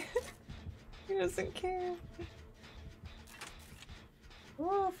 He doesn't care.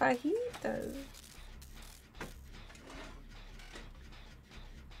 Oh, fajitas.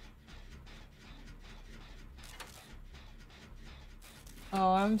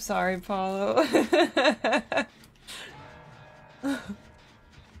 Oh, I'm sorry, Paulo.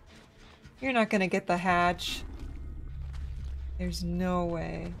 You're not gonna get the hatch. There's no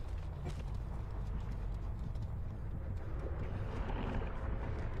way.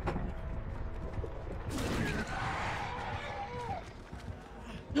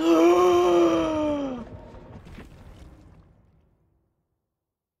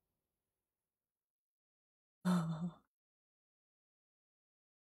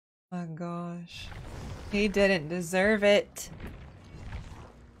 My gosh. He didn't deserve it.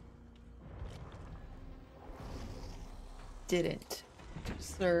 Didn't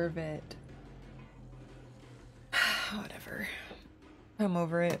deserve it. Whatever. I'm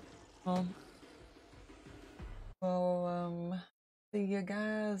over it. Well, see you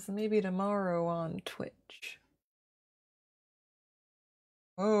guys maybe tomorrow on Twitch.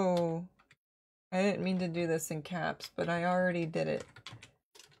 Oh, I didn't mean to do this in caps, but I already did it.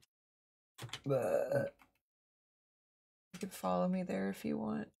 But you can follow me there if you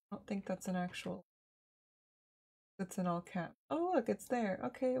want. I don't think that's an actual. It's in all caps. Oh, look, it's there.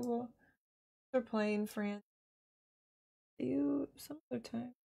 Okay, well, they're playing, friends. See you some other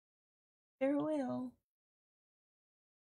time. Farewell.